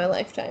again in my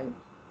lifetime.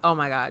 Oh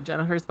my god,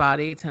 Jennifer's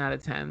Body, 10 out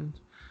of 10.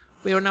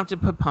 We don't have to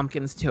put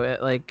pumpkins to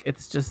it. Like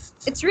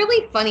it's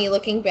really funny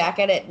looking back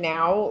at it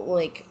now,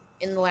 like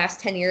in the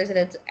last 10 years that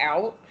it's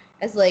out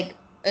as like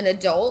an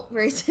adult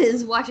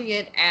versus watching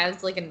it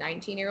as like a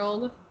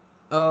 19-year-old.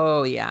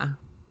 Oh yeah.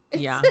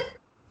 Yeah.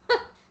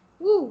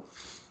 Woo.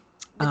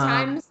 The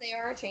times they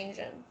are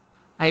changing.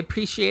 I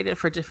appreciate it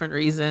for different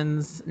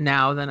reasons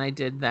now than I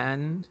did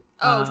then.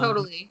 Oh,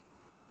 totally.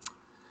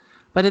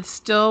 But it's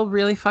still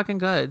really fucking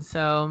good.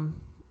 So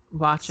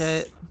watch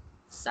it.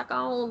 Suck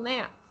on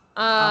that.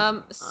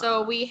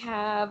 So we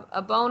have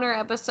a boner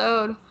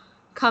episode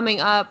coming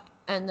up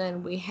and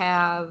then we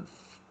have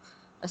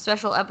a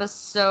special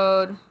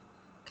episode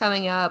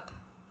coming up.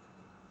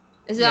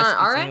 Is it Yes, on we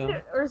our do.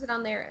 end or is it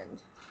on their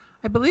end?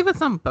 I believe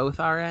it's on both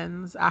our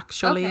ends,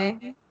 actually.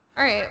 Okay.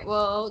 All right.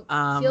 Well,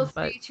 feel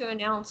But free to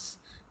announce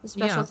the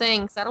special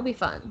things. That'll be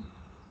fun.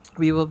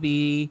 we will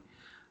be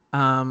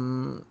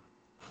joined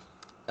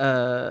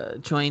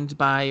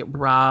by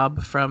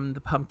Rob from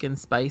the Pumpkin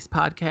Spice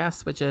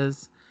podcast, which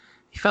is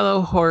a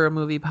fellow horror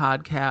movie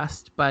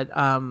podcast, but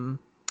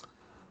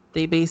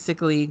they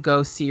basically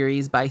go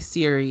series by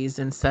series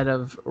instead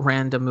of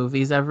random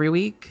movies every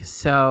week.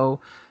 So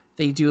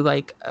they do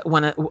like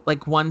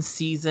one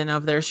season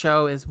of their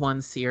show is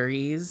one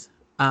series.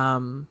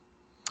 And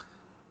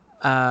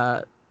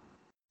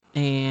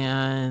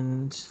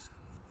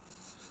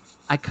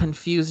I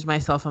confused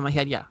myself in my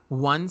head. Yeah,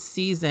 one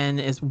season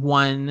is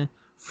one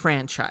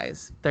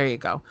franchise. There you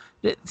go.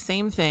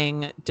 Same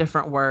thing,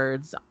 different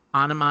words.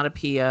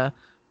 Onomatopoeia.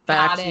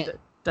 That actually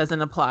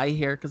doesn't apply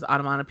here because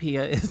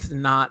onomatopoeia is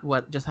not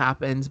what just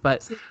happens.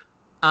 But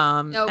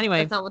nope, anyway,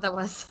 that's not what that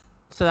was.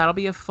 So that'll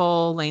be a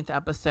full-length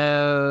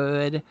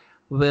episode.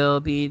 We'll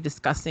be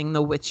discussing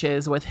The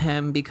Witches with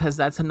him because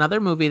that's another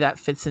movie that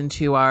fits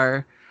into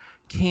our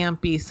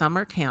campy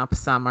summer camp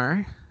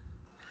summer.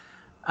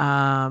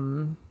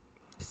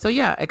 So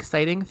yeah,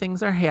 exciting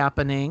things are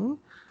happening.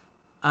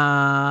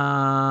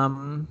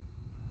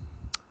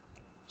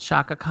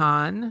 Shaka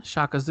Khan,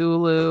 Shaka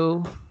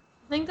Zulu.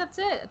 I think that's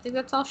it. I think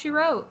that's all she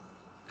wrote.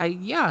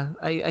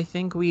 I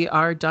think we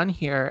are done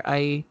here.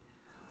 I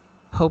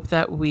hope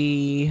that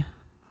we,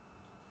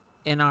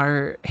 in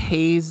our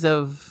haze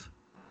of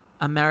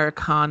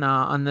Americana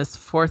on this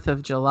 4th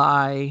of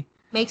July.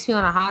 Makes me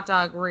want a hot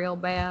dog real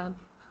bad.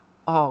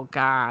 Oh,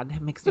 God.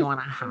 It makes me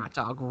want a hot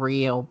dog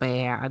real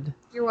bad.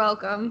 You're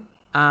welcome.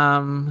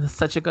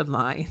 Such a good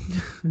line.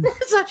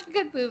 Such a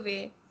good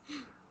movie.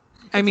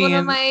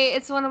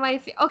 It's one of my.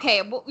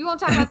 Okay, we won't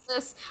talk about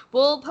this.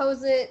 We'll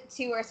pose it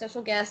to our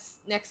special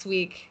guest next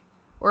week,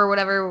 or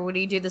whatever when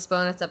you do this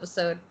bonus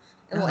episode,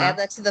 and we'll add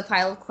that to the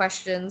pile of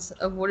questions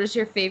of what is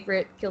your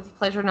favorite guilty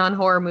pleasure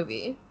non-horror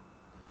movie.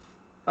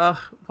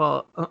 Oh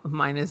well,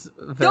 mine is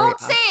very. Don't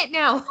say it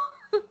now.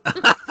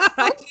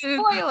 Don't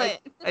spoil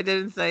it. I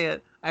didn't say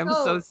it. I'm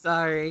so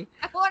sorry.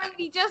 I want to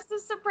be just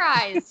as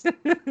surprised.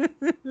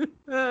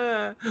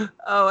 Oh,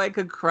 I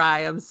could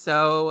cry. I'm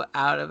so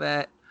out of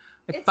it.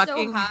 It's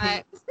so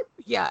hot.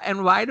 Yeah,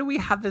 and why do we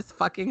have this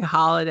fucking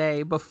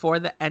holiday before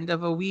the end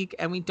of a week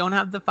and we don't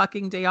have the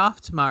fucking day off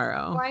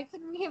tomorrow? Why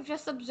couldn't we have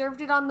just observed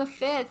it on the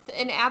 5th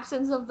in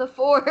absence of the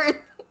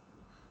 4th?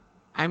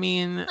 I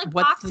mean, like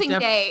what's Boxing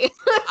Day?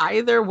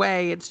 Either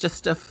way, it's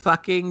just a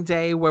fucking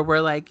day where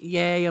we're like,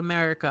 yay,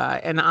 America.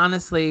 And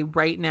honestly,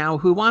 right now,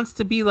 who wants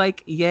to be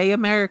like, yay,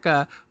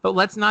 America? But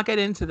let's not get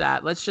into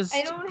that. Let's just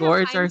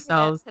gorge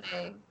ourselves.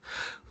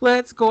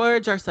 Let's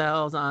gorge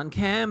ourselves on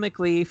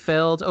chemically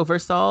filled,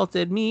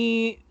 oversalted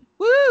meat.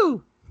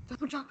 Woo!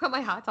 Don't talk about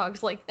my hot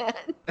dogs like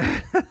that.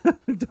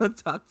 Don't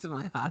talk to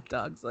my hot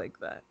dogs like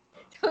that.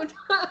 Don't.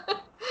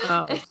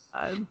 Oh,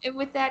 God. And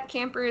with that,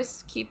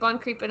 campers, keep on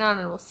creeping on,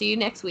 and we'll see you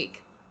next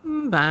week.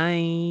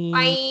 Bye.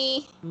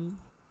 Bye.